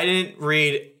 I didn't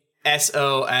read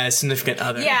SO as significant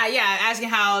other. Yeah, asking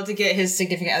how to get his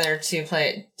significant other to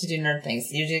do nerd things.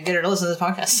 You should get her to listen to this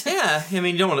podcast. Yeah, I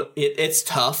mean, you don't want to, it's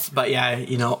tough, but yeah,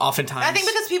 oftentimes. I think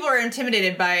because people are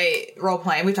intimidated by role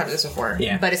playing. We've talked about this before.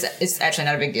 Yeah. But it's actually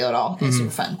not a big deal at all. It's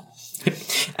super fun.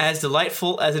 As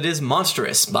delightful as it is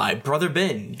monstrous by Brother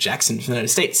Ben Jackson from the United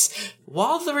States.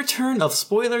 While the return of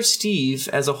Spoiler Steve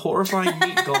as a horrifying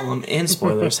meat golem and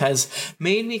spoilers has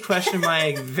made me question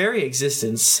my very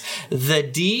existence, the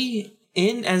D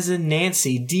in as in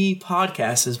Nancy D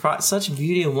podcast has brought such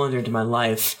beauty and wonder into my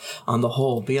life on the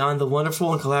whole. Beyond the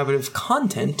wonderful and collaborative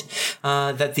content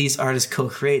that these artists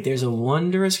co-create, there's a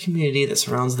wondrous community that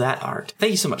surrounds that art.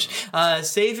 Thank you so much.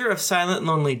 Savior of Silent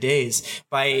Lonely Days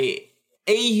by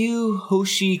Ayu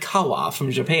Hoshikawa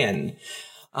from Japan.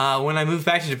 When I moved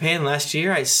back to Japan last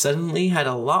year, I suddenly had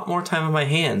a lot more time on my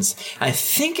hands. I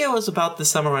think it was about this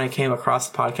summer when I came across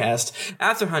the podcast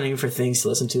after hunting for things to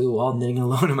listen to while knitting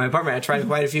alone in my apartment. I tried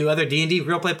quite a few other D&D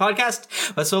real play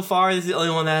podcasts, but so far this is the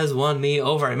only one that has won me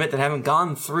over. I admit that I haven't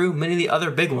gone through many of the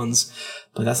other big ones,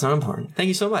 but that's not important. Thank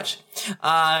you so much.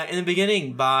 In the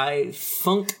beginning by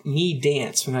Funk Me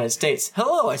Dance from the United States.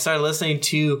 Hello, I started listening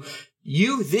to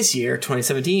you this year,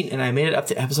 2017, and I made it up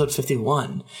to episode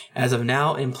 51. As of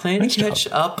now, I'm planning to catch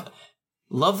up.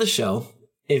 Love the show.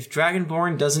 If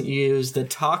Dragonborn doesn't use the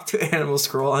talk to animal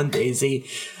scroll on Daisy,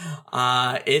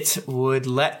 it would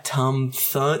let Tom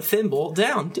Thimble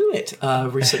down. Do it.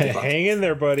 Hang in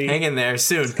there, buddy. Hang in there.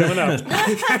 Soon. It's coming up.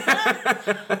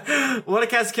 What a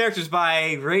Cast of Characters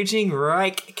by Raging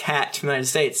Reich Cat from the United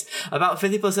States. About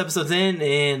 50 plus episodes in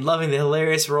and loving the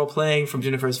hilarious role playing from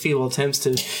Jennifer's feeble attempts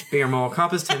to be her moral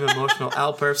compass to emotional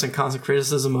outbursts and constant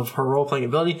criticism of her role playing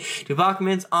ability to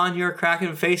Bachman's on your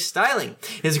Kraken face styling.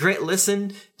 It's a great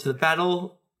listen to the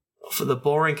battle for the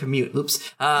boring commute.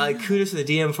 Kudos to the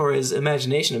DM for his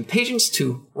imagination and patience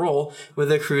to roll with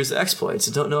the crew's exploits.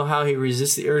 I don't know how he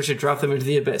resists the urge to drop them into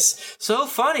the abyss. So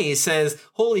funny, he says,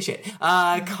 holy shit.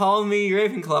 Call me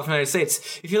Ravenclaw from the United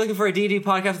States. If you're looking for a D&D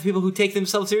podcast with people who take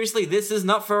themselves seriously, this is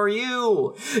not for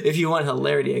you. If you want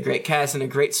hilarity, a great cast, and a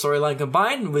great storyline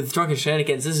combined with drunken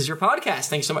shenanigans, this is your podcast.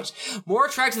 Thanks so much. More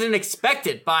attractive than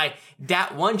expected by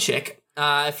Dat One Chick.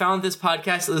 I found this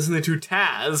podcast listening to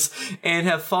Taz and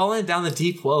have fallen down the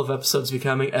deep well of episodes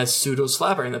becoming a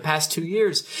pseudo-slapper in the past 2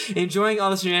 years, enjoying all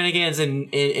the shenanigans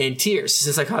and tears.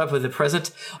 Since I caught up with the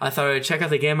present, I thought I'd check out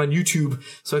the game on YouTube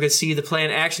so I could see the play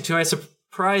in action. To my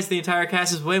surprise, the entire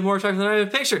cast is way more attractive than I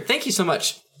had pictured. Thank you so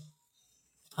much.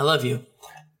 I love you.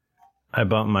 I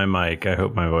bumped my mic. I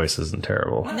hope my voice isn't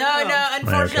terrible. No,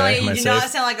 unfortunately, you do not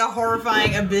sound like a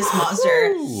horrifying abyss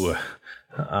monster.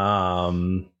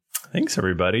 Thanks,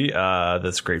 everybody.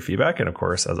 That's great feedback. And of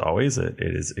course, as always, it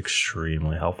is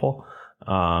extremely helpful. If you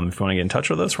want to get in touch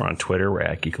with us, we're on Twitter. We're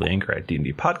at Geekly Inc. or at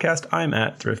D&D Podcast. I'm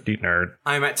at Thrifty Nerd.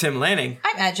 I'm at Tim Lanning.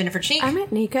 I'm at Jennifer Cheek. I'm at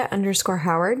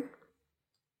Nika_Howard.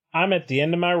 I'm at the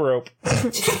end of my rope.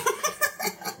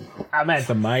 I'm at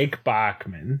the Mike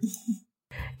Bachman.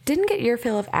 Didn't get your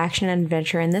fill of action and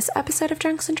adventure in this episode of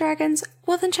Drunks and Dragons?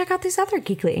 Well, then check out these other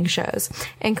Geekly Inc. shows,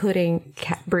 including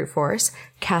Brute Force,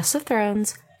 Cast of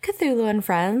Thrones, Cthulhu and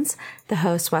Friends, The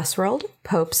Host Westworld,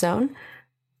 Pope Zone,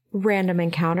 Random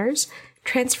Encounters,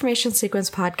 Transformation Sequence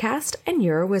Podcast, and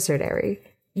Your Wizardary.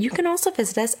 You can also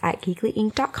visit us at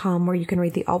geeklyinc.com, where you can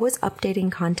read the always updating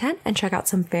content and check out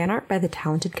some fan art by the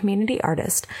talented community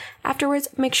artist. Afterwards,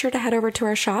 make sure to head over to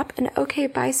our shop and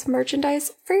buy some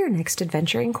merchandise for your next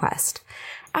adventuring quest.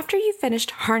 After you've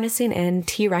finished harnessing in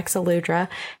T-Rex Eludra,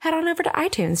 head on over to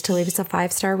iTunes to leave us a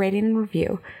 5-star rating and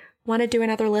review. Want to do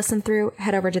another listen through?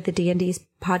 Head over to the D&D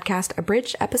podcast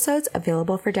abridged episodes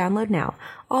available for download now.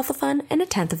 All the fun in a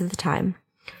tenth of the time.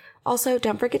 Also,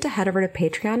 don't forget to head over to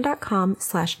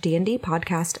patreon.com/D&D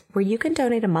podcast, where you can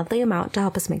donate a monthly amount to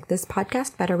help us make this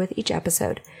podcast better with each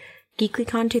episode.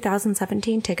 GeeklyCon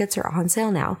 2017 tickets are on sale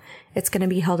now. It's going to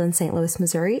be held in St. Louis,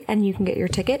 Missouri, and you can get your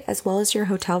ticket as well as your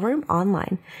hotel room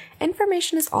online.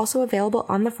 Information is also available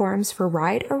on the forums for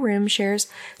ride or room shares,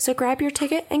 so grab your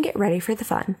ticket and get ready for the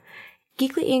fun.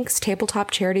 Geekly Inc.'s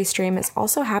tabletop charity stream is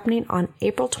also happening on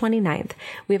April 29th.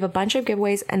 We have a bunch of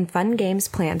giveaways and fun games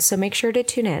planned, so make sure to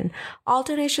tune in. All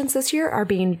donations this year are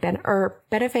being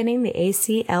benefiting the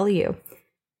ACLU.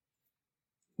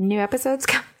 New episodes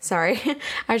Sorry,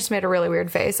 I just made a really weird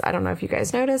face. I don't know if you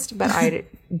guys noticed, but I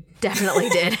definitely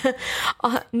did.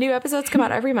 New episodes come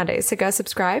out every Monday, so go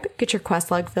subscribe, get your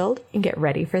quest log filled, and get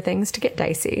ready for things to get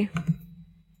dicey.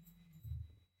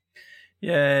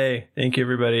 Yay. Thank you,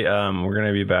 everybody. We're going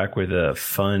to be back with a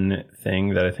fun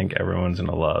thing that I think everyone's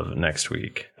going to love next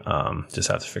week. Just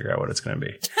have to figure out what it's going to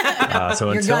be.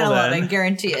 So You're going to love it. I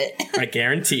guarantee it. I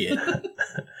guarantee it.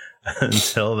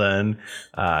 Until then,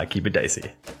 keep it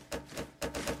dicey.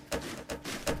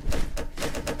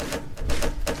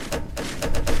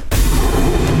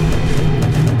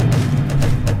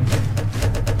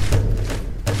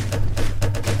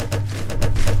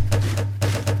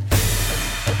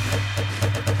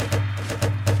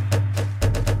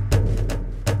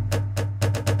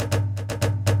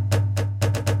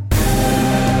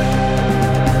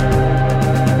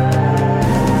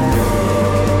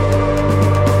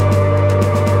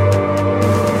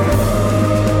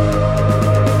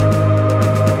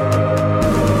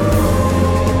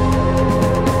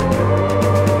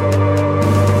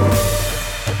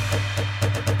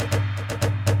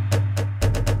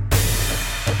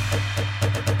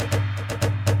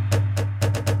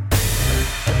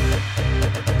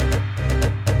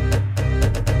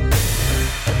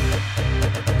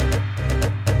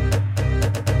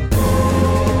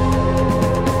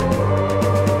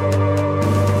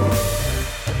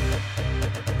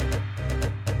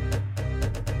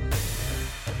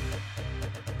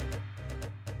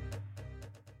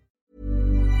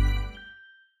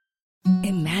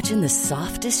 Imagine the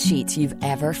softest sheets you've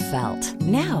ever felt.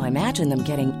 Now imagine them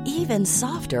getting even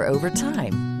softer over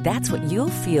time. That's what you'll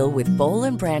feel with Boll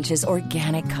 & Branch's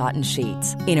organic cotton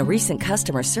sheets. In a recent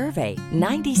customer survey,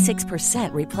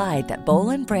 96% replied that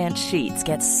Boll & Branch sheets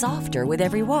get softer with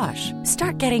every wash.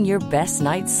 Start getting your best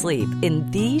night's sleep in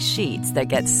these sheets that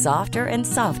get softer and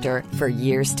softer for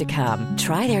years to come.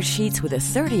 Try their sheets with a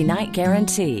 30-night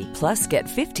guarantee. Plus, get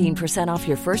 15% off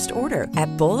your first order at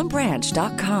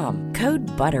bollandbranch.com.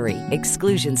 Code BUTTERY.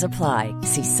 Exclusions apply.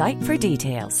 See site for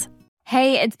details.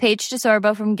 Hey, it's Paige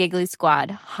DeSorbo from Giggly Squad.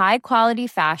 High quality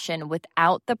fashion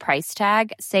without the price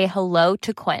tag. Say hello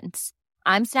to Quince.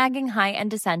 I'm snagging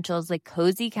high-end essentials like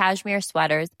cozy cashmere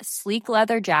sweaters, sleek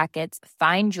leather jackets,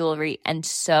 fine jewelry, and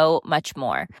so much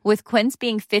more. With Quince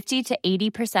being 50 to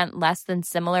 80% less than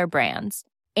similar brands.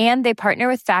 And they partner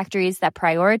with factories that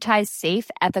prioritize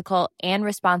safe, ethical, and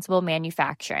responsible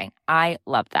manufacturing. I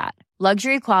love that.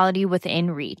 Luxury quality within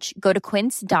reach. Go to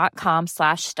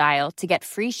quince.com/style to get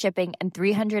free shipping and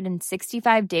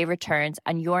 365-day returns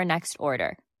on your next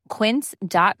order.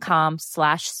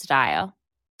 Quince.com/style.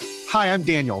 Hi, I'm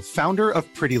Daniel, founder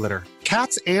of Pretty Litter.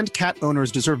 Cats and cat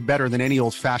owners deserve better than any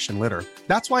old-fashioned litter.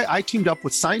 That's why I teamed up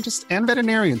with scientists and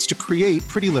veterinarians to create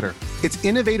Pretty Litter. Its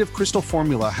innovative crystal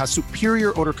formula has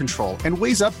superior odor control and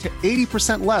weighs up to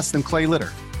 80% less than clay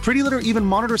litter. Pretty Litter even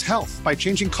monitors health by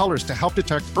changing colors to help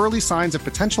detect early signs of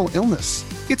potential illness.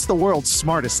 It's the world's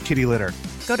smartest kitty litter.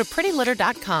 Go to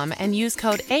prettylitter.com and use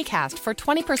code ACAST for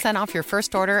 20% off your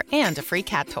first order and a free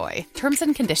cat toy. Terms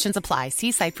and conditions apply.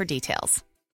 See site for details.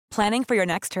 Planning for your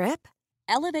next trip?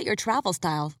 Elevate your travel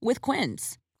style with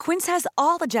Quince. Quince has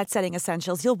all the jet-setting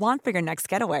essentials you'll want for your next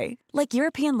getaway, like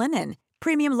European linen,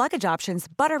 premium luggage options,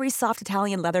 buttery soft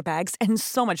Italian leather bags, and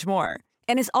so much more.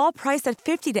 And is all priced at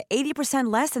 50 to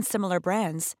 80% less than similar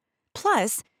brands.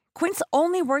 Plus, Quince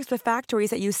only works with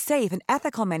factories that use safe and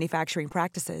ethical manufacturing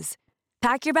practices.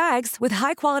 Pack your bags with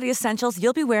high-quality essentials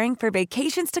you'll be wearing for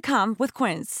vacations to come with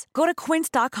Quince. Go to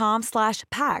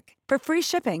quince.com/pack for free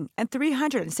shipping and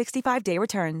 365-day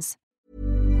returns.